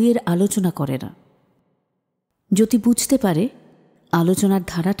সেসব বইয়ের আলোচনা করে না। জ্যোতি বুঝতে পারে আলোচনার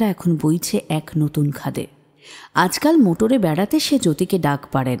ধারাটা এখন বইছে এক নতুন খাদে। আজকাল মোটরে বেড়াতে সে জ্যোতিকে ডাক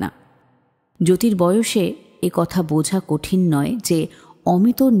পারে না। জ্যোতির বয়সে এ কথা বোঝা কঠিন নয় যে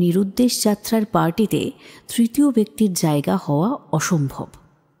অমিত নিরুদ্দেশ যাত্রার পার্টিতে তৃতীয় ব্যক্তির জায়গা হওয়া অসম্ভব।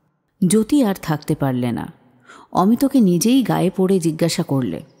 জ্যোতি আর থাকতে পারলে না। অমিতকে নিজেই গায়ে পড়ে জিজ্ঞাসা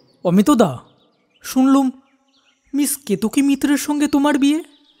করলে, অমিতদা, শুনলুম মিস কেতকি মিত্রের সঙ্গে তোমার বিয়ে?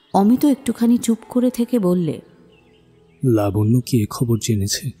 অমিত একটুখানি চুপ করে থেকে বললে, লাবণ্য কি এ খবর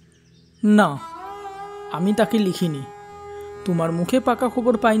জেনেছে? না, আমি তাকে লিখিনি। তোমার মুখে পাকা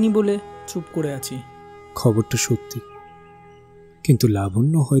খবর পাইনি বলে চুপ করে আছি। খবরটা সত্যি, কিন্তু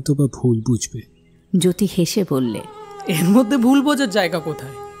লাবণ্য হয়তো বা ভুল বুঝবে। জ্যোতি হেসে বললে, এর মধ্যে ভুল বোঝার জায়গা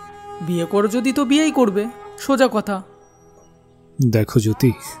কোথায়? বিয়ে করো যদি তো বিয়েই করবে, সোজা কথা। দেখো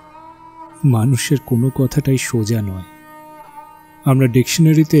জ্যোতি, মানুষের কোনো কথাটাই সোজা নয়। আমরা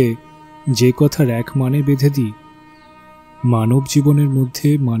ডিকশনারিতে যে কথার এক মানে বেঁধে দিই, মানব জীবনের মধ্যে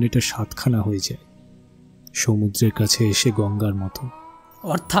মানেটা 7খানা হয়ে যায়, সমুদ্রের কাছে এসে গঙ্গার মতো।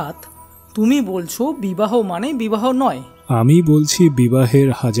 অর্থাৎ তুমি বলছো বিবাহ মানে বিবাহ নয়? আমি বলছি বিবাহের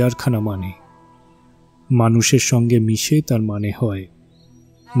 1000খানা মানে। মানুষের সঙ্গে মিশে তার মানে হয়,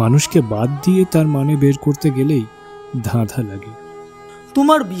 মানুষকে বাদ দিয়ে তার মানে বের করতে গেলেই ধাঁধা লাগে।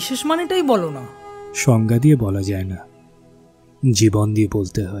 তোমার বিশেষ মানেটাই বলো না। সংজ্ঞা দিয়ে বলা যায় না, জীবন দিয়ে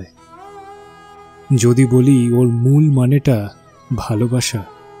বলতে হয়। যদি বলি ওর মূল মানেটা ভালোবাসা,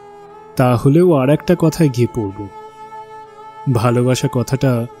 তাহলেও আর একটা কথায় গিয়ে পড়ব। ভালোবাসা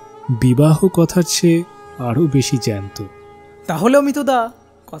কথাটা বিবাহ কথার চেয়ে আরও বেশি জ্যান্ত। তাহলে অমিতো দা,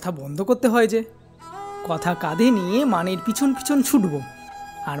 কথা বন্ধ করতে হয় যে। কথা কাঁধে নিয়ে মানের পিছন পিছন ছুটব,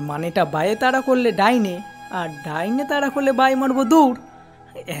 আর মানেটা বায়ে তাড়া করলে ডাইনে, আর ডাইনে তাড়া করলে বায়ে মারবো দৌড়।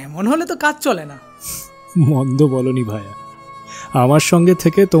 এমন হলে তো কাজ চলে না। মন্দ বলনি ভাইয়া, আমার সঙ্গে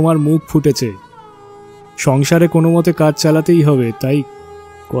থেকে তোমার মুখ ফুটেছে। সংসারে কোনো মতে কাজ চালাতেই হবে, তাই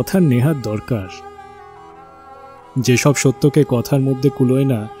কথার নেহাত দরকার। যেসব সত্যকে কথার মধ্যে কুলোয়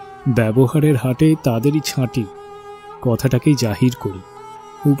না, ব্যবহারের হাটে তাদেরই ছাঁটি, কথাটাকেই জাহির করি।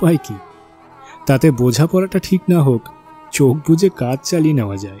 উপায় কি? তাতে বোঝাপড়াটা ঠিক না হোক, চোখ বুজে কাজ চালিয়ে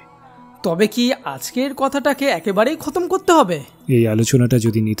নেওয়া যায়। তবে কি আজকের কথাটাকে একেবারেই খতম করতে হবে? এই আলোচনাটা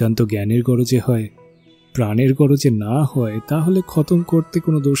যদি নিতান্ত জ্ঞানের গরজে হয়, প্রাণের গরজে না হয়, তাহলে খতম করতে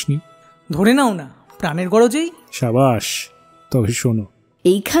কোনো দোষ নেই। ধরে নাও না প্রাণের গরজেই। সাবাস, তবে শোনো,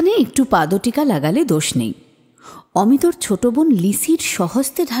 এইখানে একটু পাদটিকা লাগালে দোষ নেই। অমিতর ছোট বোন লিসির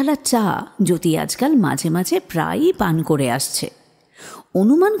স্বহস্তে ঢালা চা জ্যোতি আজকাল মাঝে মাঝে প্রায়ই পান করে আসছে।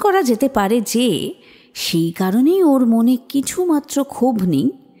 অনুমান করা যেতে পারে যে সেই কারণেই ওর মনে কিছুমাত্র ক্ষোভ নেই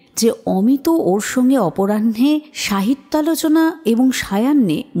যে অমিত ওর সঙ্গে অপরাহ্নে সাহিত্যালোচনা এবং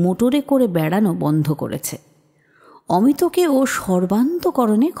সায়াহ্নে মোটরে করে বেড়ানো বন্ধ করেছে। অমিতকে ও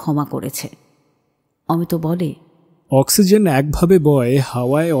সর্বান্তকরণে ক্ষমা করেছে। অমিত বলে, অক্সিজেন একভাবে বয়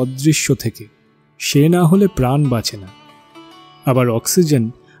হাওয়ায় অদৃশ্য থেকে, সে না হলে প্রাণ বাঁচে না। আবার অক্সিজেন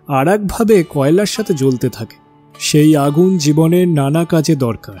আর একভাবে কয়লার সাথে জ্বলতে থাকে, সেই আগুন জীবনের নানা কাজে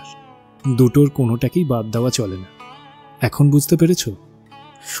দরকার। দুটোর কোনোটাকেই বাদ দেওয়া চলে না। এখন বুঝতে পেরেছ?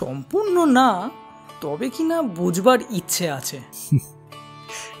 সম্পূর্ণ না, তবে কিনা বুঝবার ইচ্ছে আছে।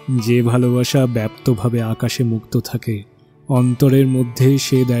 যে ভালোবাসা ব্যাপ্তভাবে আকাশে মুক্ত থাকে, অন্তরের মধ্যে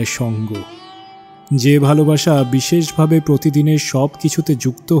সে দেয় সঙ্গ। যে ভালোবাসা বিশেষভাবে প্রতিদিনের সব কিছুতে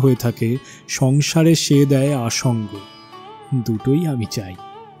যুক্ত হয়ে থাকে, সংসারে সে দেয় আসঙ্গ। দুটোই আমি চাই।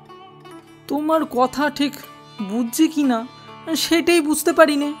 তোমার কথা ঠিক বুঝছি কি না সেটাই বুঝতে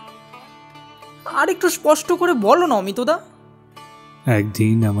পারি না। আর একটু স্পষ্ট করে বলো না অমিতদা।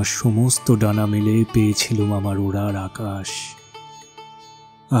 একদিন আমার সমস্ত ডানা মেলে পেয়েছিলাম আমার ওড়ার আকাশ।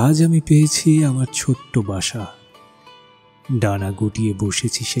 আজ আমি পেয়েছি আমার ছোট্ট বাসা, ডানা গুটিয়ে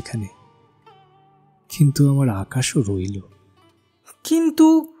বসেছি সেখানে, কিন্তু আমার আকাশও রইল। কিন্তু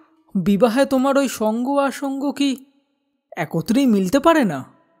বিবাহে তোমার ওই সঙ্গ আসঙ্গ কি একত্রেই মিলতে পারে না?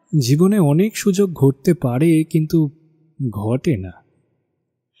 জীবনে অনেক সুযোগ ঘটতে পারে, কিন্তু ঘটে না।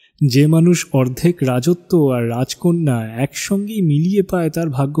 যে মানুষ অর্ধেক রাজত্ব আর রাজকন্যা একসঙ্গেই মিলিয়ে পায়, তার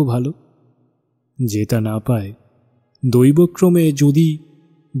ভাগ্য ভালো। যে তা না পায়, দৈবক্রমে যদি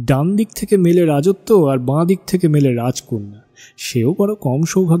ডান দিক থেকে মেলে রাজত্ব আর বাঁ দিক থেকে মেলে রাজকন্যা, সেও বড় কম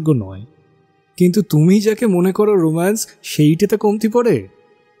সৌভাগ্য নয়। কিন্তু তুমি যাকে মনে করো রোম্যান্স, সেইটাতে কমতি পড়ে?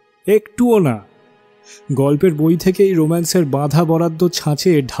 একটুও না। গল্পের বই থেকে এই রোম্যান্সের বাঁধা বরাদ্দ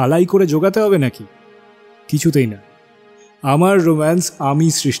ছাঁচে ঢালাই করে জোগাতে হবে নাকি? কিছুতেই না। আমার রোম্যান্স আমি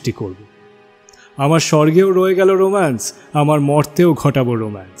সৃষ্টি করব। আমার স্বর্গেও রয়ে গেল রোম্যান্স, আমার মর্তেও ঘটাবো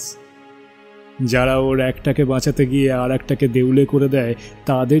রোম্যান্স। যারা ওর একটাকে বাঁচাতে গিয়ে আর একটাকে দেউলে করে দেয়,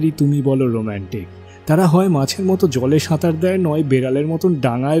 তাদেরই তুমি বলো রোম্যান্টিক। তারা হয় মাছের মতো জলে সাঁতার দেয়, নয় বেড়ালের মতন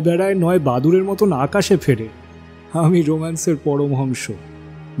ডাঙায় বেড়ায়, নয় বাদুরের মতন আকাশে ফেরে। আমি রোম্যান্সের পরমহংস।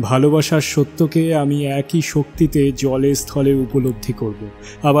 ভালোবাসার সত্যকে আমি একই শক্তিতে জলে স্থলে উপলব্ধি করব,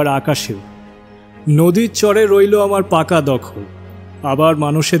 আবার আকাশেও। নদীর চরে রইল আমার পাকা দখল। আবার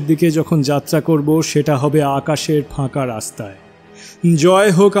মানুষের দিকে যখন যাত্রা করব, সেটা হবে আকাশের ফাঁকা রাস্তায়।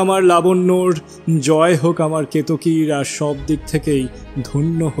 জয় হোক আমার লাবণ্যর, জয় হোক আমার কেতকীর, আর সব দিক থেকেই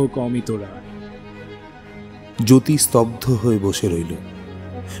ধন্য হোক অমিতরা। জ্যোতি স্তব্ধ হয়ে বসে রইল।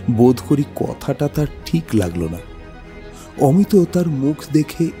 বোধ করি কথাটা তার ঠিক লাগলো না। অমিত তার মুখ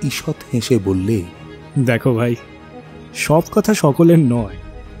দেখে ঈষৎ হেসে বললে, দেখো ভাই, সব কথা সকলের নয়।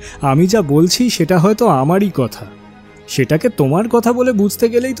 আমি যা বলছি সেটা হয়তো আমারই কথা, সেটাকে তোমার কথা বলে বুঝতে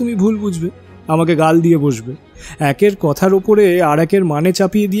গেলেই তুমি ভুল বুঝবে, আমাকে গাল দিয়ে বসবে। একের কথার ওপরে আর একের মানে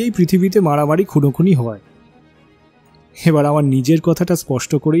চাপিয়ে দিয়েই পৃথিবীতে মারামারি খুনোখুনি হয়। এবার আমার নিজের কথাটা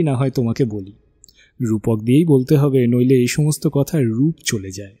স্পষ্ট করেই না হয় তোমাকে বলি, রূপক দিয়েই বলতে হবে, নইলে এই সমস্ত কথার রূপ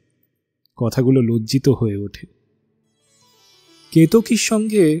চলে যায়, কথাগুলো লজ্জিত হয়ে ওঠে। কেতকীর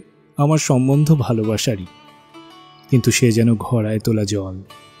সঙ্গে আমার সম্বন্ধ ভালোবাসারই, কিন্তু সে যেন ঘড়ায় তোলা জল,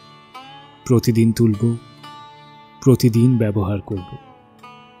 প্রতিদিন তুলব, প্রতিদিন ব্যবহার করব।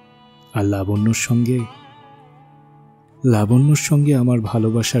 আর লাবণ্যর সঙ্গে আমার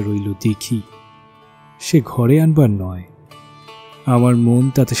ভালোবাসা রইল দেখি, সে ঘরে আনবার নয়, আমার মন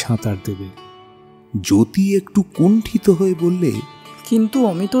তাতে সাঁতার দেবে। জ্যোতি একটু কুণ্ঠিত হয়ে বললে, কিন্তু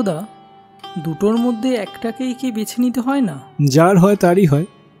অমিতদা, দুটোর মধ্যে একটাকেই কি বেছে নিতে হয় না? যার হয় তারই হয়,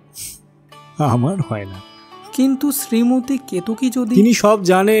 আমার হয় না। কিন্তু শ্রীমতী কেতকী যদি... তিনি সব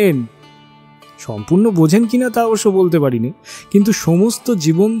জানেন, সম্পূর্ণ বোঝেন কিনা তা অবশ্য বলতে পারিনি, কিন্তু সমস্ত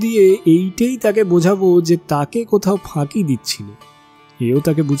জীবন দিয়ে এইটাই তাকে বোঝাবো যে তাকে কোথাও ফাঁকি দিচ্ছিল। এও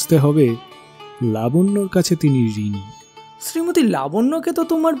তাকে বুঝতে হবে লাবণ্যর কাছে তিনি ঋণী। শ্রীমতী লাবণ্যকে তো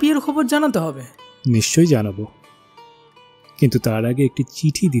তোমার বিয়ের খবর জানাতে হবে। নিশ্চয়ই জানাবো, কিন্তু তার আগে একটি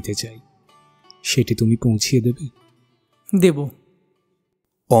চিঠি দিতে চাই, সেটি তুমি পৌঁছিয়ে দেবে? দেব।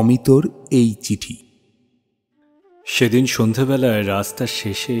 অমিতর এই চিঠি। সেদিন সন্ধ্যাবেলায় রাস্তার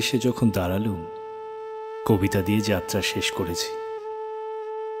শেষে এসে যখন দাঁড়ালুম, কবিতা দিয়ে যাত্রা শেষ করেছি।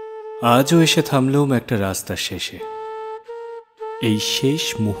 আজও এসে থামলুম একটা রাস্তার শেষে। এই শেষ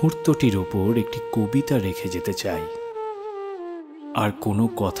মুহূর্তটির ওপর একটি কবিতা রেখে যেতে চাই, আর কোনো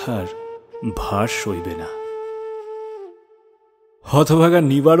কথার ভার সইবে না। হতভাগা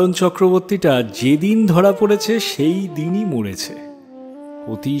নিবারণ চক্রবর্তীটা যেদিন ধরা পড়েছে সেই দিনই মরেছে,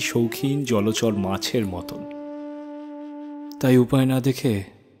 অতি শৌখিন জলচর মাছের মতন। তাই উপায় না দেখে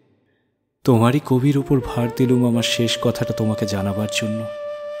তোমারই কবির উপর ভার দিলুম আমার শেষ কথাটা তোমাকে জানাবার জন্য।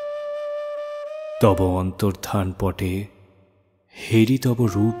 তব অন্তর্ধান পটে হেরি তব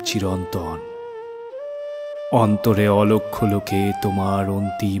রূপ চিরন্তন, অন্তরে অলক্ষ্য লোকে তোমার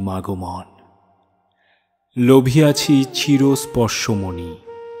অন্তিম আগমন। লোভিয়াছি চিরস্পর্শমণি,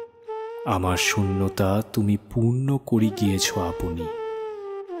 আমার শূন্যতা তুমি পূর্ণ করি গিয়েছ আপনি।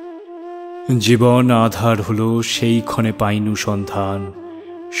 জীবন আধার হল সেই ক্ষণে পাইনু সন্ধান,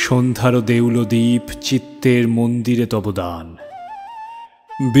 সন্ধ্যার দেউলদ্বীপ চিত্তের মন্দিরে তব দান।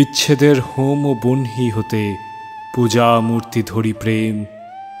 বিচ্ছেদের হোম ও বহ্নি হতে পূজা মূর্তি ধরি প্রেম,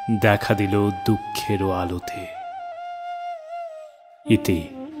 দেখা দিল দুঃখেরও আলোতে। ইতি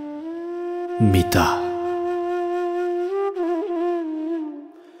মিতা।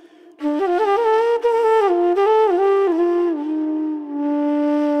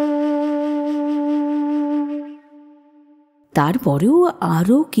 তারপরেও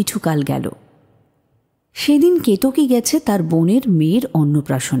আরও কিছুকাল গেল। সেদিন কেতকী গেছে তার বোনের মেয়ের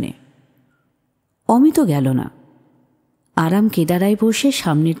অন্নপ্রাশনে। অমিত গেল না। আরাম কেদারায় বসে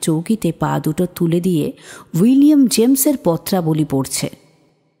সামনের চৌকিতে পা দুটো তুলে দিয়ে উইলিয়াম জেমসের পত্রাবলী পড়ছে।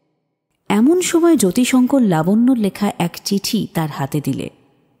 এমন সময় জ্যোতিশঙ্কর লাবণ্যর লেখা এক চিঠি তার হাতে দিলে।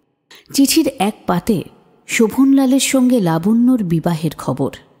 চিঠির এক পাতে শোভনলালের সঙ্গে লাবণ্যর বিবাহের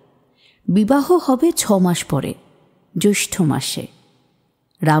খবর। বিবাহ হবে 6 মাস পরে, জ্যৈষ্ঠ মাসে,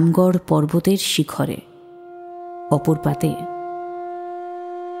 রামগড় পর্বতের শিখরে। অপর পাতে,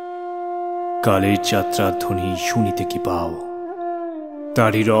 কালের যাত্রার ধ্বনি শুনিতে কি পাও,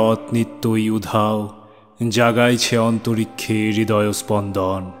 তারি রথ নিত্যই উধাও, জাগাইছে অন্তরিক্ষে হৃদয়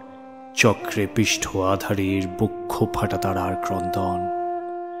স্পন্দন, চক্রে পৃষ্ঠ আধারের বক্ষ ফাটা তারার ক্রন্দন।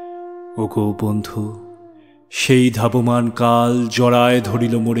 ওগো বন্ধু, সেই ধাবমান কাল জড়ায়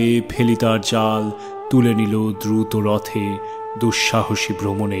ধরিল মোরে, ফেলি তার জাল, তুলে নিল দ্রুত রথে, দুঃসাহসী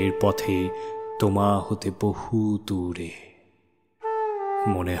ভ্রমণের পথে তোমা হতে বহু দূরে।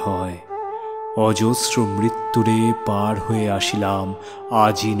 মনে হয় অজস্র মৃত্যুরে পার হয়ে আসিলাম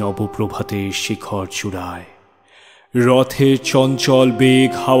আজি নবপ্রভাতের শিখর চূড়ায়। রথের চঞ্চল বেগ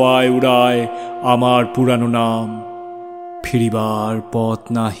হাওয়ায় উড়ায় আমার পুরানো নাম। ফিরিবার পথ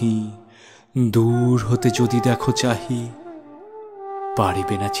নাহি, দূর হতে যদি দেখো চাহি,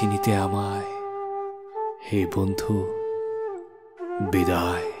 পারিবে না চিনিতে আমায়। হে বন্ধু,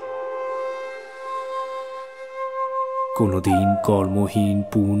 বিদায়। কোনদিন কর্মহীন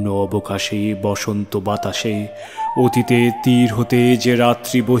পূর্ণ অবকাশে বসন্ত বাতাসে অতীতে তীর হতে যে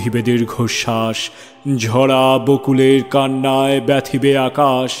রাত্রি বহিবে দীর্ঘশ্বাস, ঝরা বকুলের কান্নায় ব্যথিবে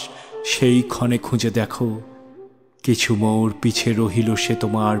আকাশ, সেই ক্ষণে খুঁজে দেখো কিছু মোর পিছে রহিল সে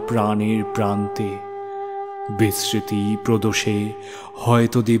তোমার প্রাণের প্রান্তে। বিস্মৃতি প্রদোষে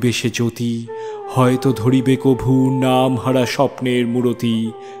হয়তো দেবে সে জ্যোতি, হয়তো ধরিবে কভু নাম হারা স্বপ্নের মূরতি।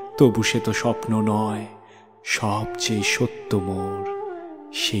 তবু সে তো স্বপ্ন নয়, সবচেয়ে সত্য মোর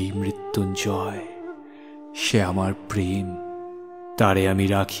সেই মৃত্যুঞ্জয়। সে আমার প্রেম, তারে আমি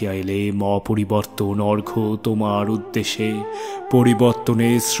রাখিয়া এলেম অপরিবর্তন অর্ঘ্য তোমার উদ্দেশ্যে।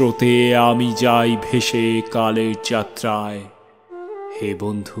 পরিবর্তনের স্রোতে আমি যাই ভেসে কালের যাত্রায়। হে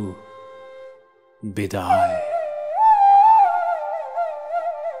বন্ধু, বিদায়।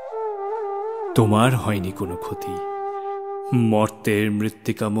 তোমার হয়নি কোনো ক্ষতি, মর্তের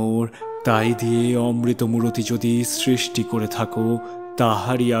মৃত্তিকা মোর, তাই দিয়ে অমৃত মূরতি যদি সৃষ্টি করে থাকো,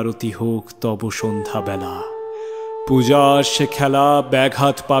 তাহারই আরতি হোক তব সন্ধ্যাবেলা। পূজার সে খেলা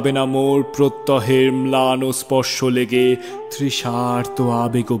ব্যাঘাত পাবে না মোর প্রত্যহের ম্লান ও স্পর্শ লেগে। তৃষার্ত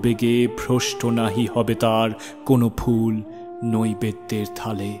আবেগ বেগে ভ্রষ্ট নাহি হবে তার কোনো ফুল নৈবেদ্যের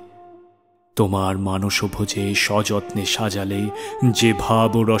থালে। তোমার মানস ভোজে সযত্নে সাজালে যে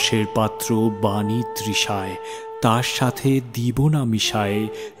ভাব ও রসের পাত্র বাণী তৃষায়, তার সাথে দিব না মিশায়ে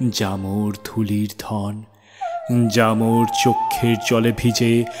জামর ধুলির ধন। জামর চক্ষের জলে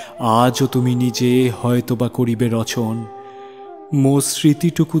ভিজে আজও তুমি নিজে হয়তোবা করিবে রচন। মোর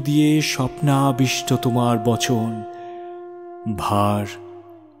স্মৃতিটুকু দিয়ে স্বপ্নাবিষ্ট তোমার বচন। ভার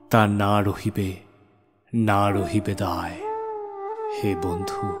তা না রহিবে, না রহিবে দায়। হে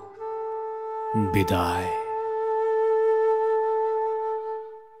বন্ধু, বিদায়।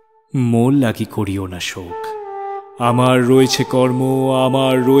 মোর লাগি করিও না শোক, আমার রয়েছে কর্ম,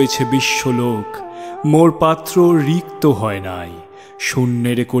 আমার রয়েছে বিশ্বলোক। মোর পাত্র রিক্ত হয় নাই,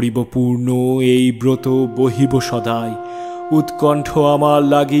 শূন্যেরে করিব পূর্ণ এই ব্রত বহিব সদাই। উৎকণ্ঠ আমার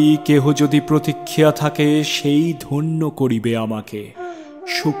লাগি কেহ যদি প্রতীক্ষা থাকে, সেই ধন্য করিবে আমাকে।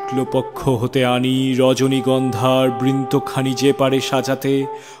 শুক্লপক্ষ হতে আনি রজনীগন্ধার বৃন্তখানি যে পারে সাজাতে,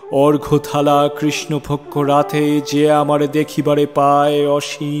 অর্ঘ্যথালা কৃষ্ণপক্ষ রাতে যে আমারে দেখিবারে পায়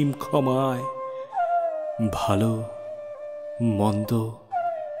অসীম ক্ষমায়। ভালো মন্দ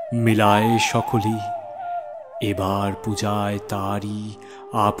মিলায় সকলই, এবার পূজায় তারই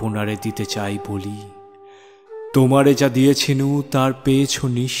আপনারে দিতে চাই বলি। তোমারে যা দিয়েছিনু তার পেয়েছ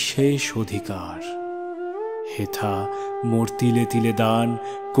নিঃশেষ অধিকার। হেথা মোর তিলে তিলে দান,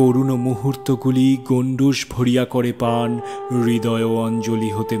 করুণ মুহূর্তগুলি গণ্ডূষ ভরিয়া করে পান হৃদয় অঞ্জলি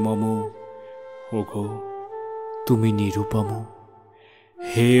হতে মম। ওগো তুমি নিরুপম,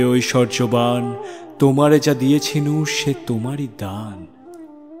 হে ঐশ্বর্যবান, তোমারে যা দিয়েছিনু সে তোমারই দান।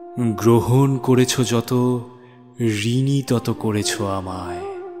 গ্রহণ করেছ যত, ঋণী তত করেছ আমায়।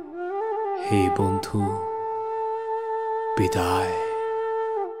 হে বন্ধু, বিদায়।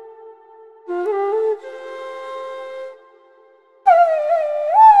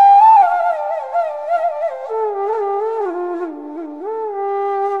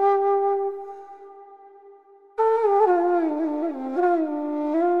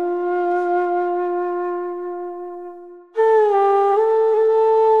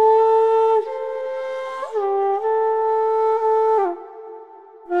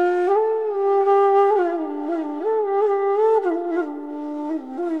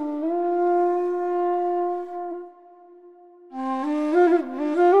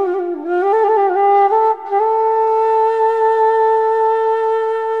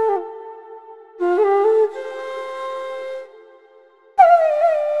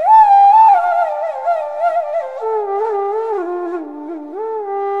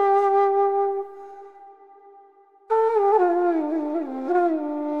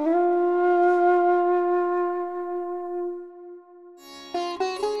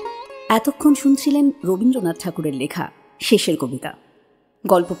 এতক্ষণ শুনছিলেন রবীন্দ্রনাথ ঠাকুরের লেখা শেষের কবিতা।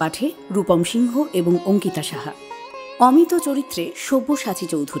 গল্প পাঠে রূপম সিংহ এবং অঙ্কিতা সাহা। অমিত চরিত্রে সব্যসাচী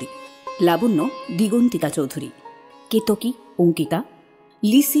চৌধুরী, লাবণ্য দিগন্তিকা চৌধুরী, কেতকি অঙ্কিতা,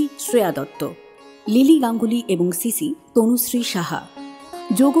 লিসি শ্রেয়া দত্ত, লিলি গাঙ্গুলি এবং সিসি তনুশ্রী সাহা,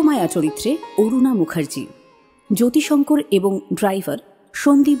 যোগমায়া চরিত্রে অরুণা মুখার্জি, জ্যোতিশঙ্কর এবং ড্রাইভার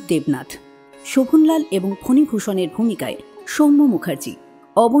সন্দীপ দেবনাথ, শোভনলাল এবং ফণিভূষণের ভূমিকায় সৌম্য মুখার্জি,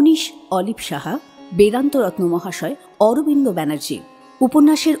 অবনীশ অলিভ সাহা, বেদান্ত রত্ন মহাশয় অরবিন্দ ব্যানার্জি।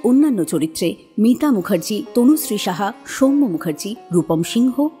 উপন্যাসের অন্যান্য চরিত্রে মিতা মুখার্জি, তনুশ্রী সাহা, সৌম্য মুখার্জি, রূপম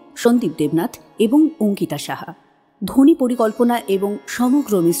সিংহ, সন্দীপ দেবনাথ এবং অঙ্কিতা সাহা। ধ্বনি পরিকল্পনা এবং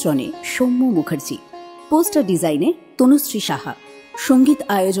সমগ্র মিশ্রণে সৌম্য মুখার্জি। পোস্টার ডিজাইনে তনুশ্রী সাহা। সঙ্গীত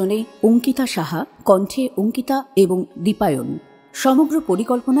আয়োজনে অঙ্কিতা সাহা, কণ্ঠে অঙ্কিতা এবং দীপায়ন। সমগ্র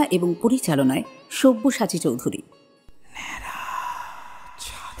পরিকল্পনা এবং পরিচালনায় সব্যসাচী চৌধুরী।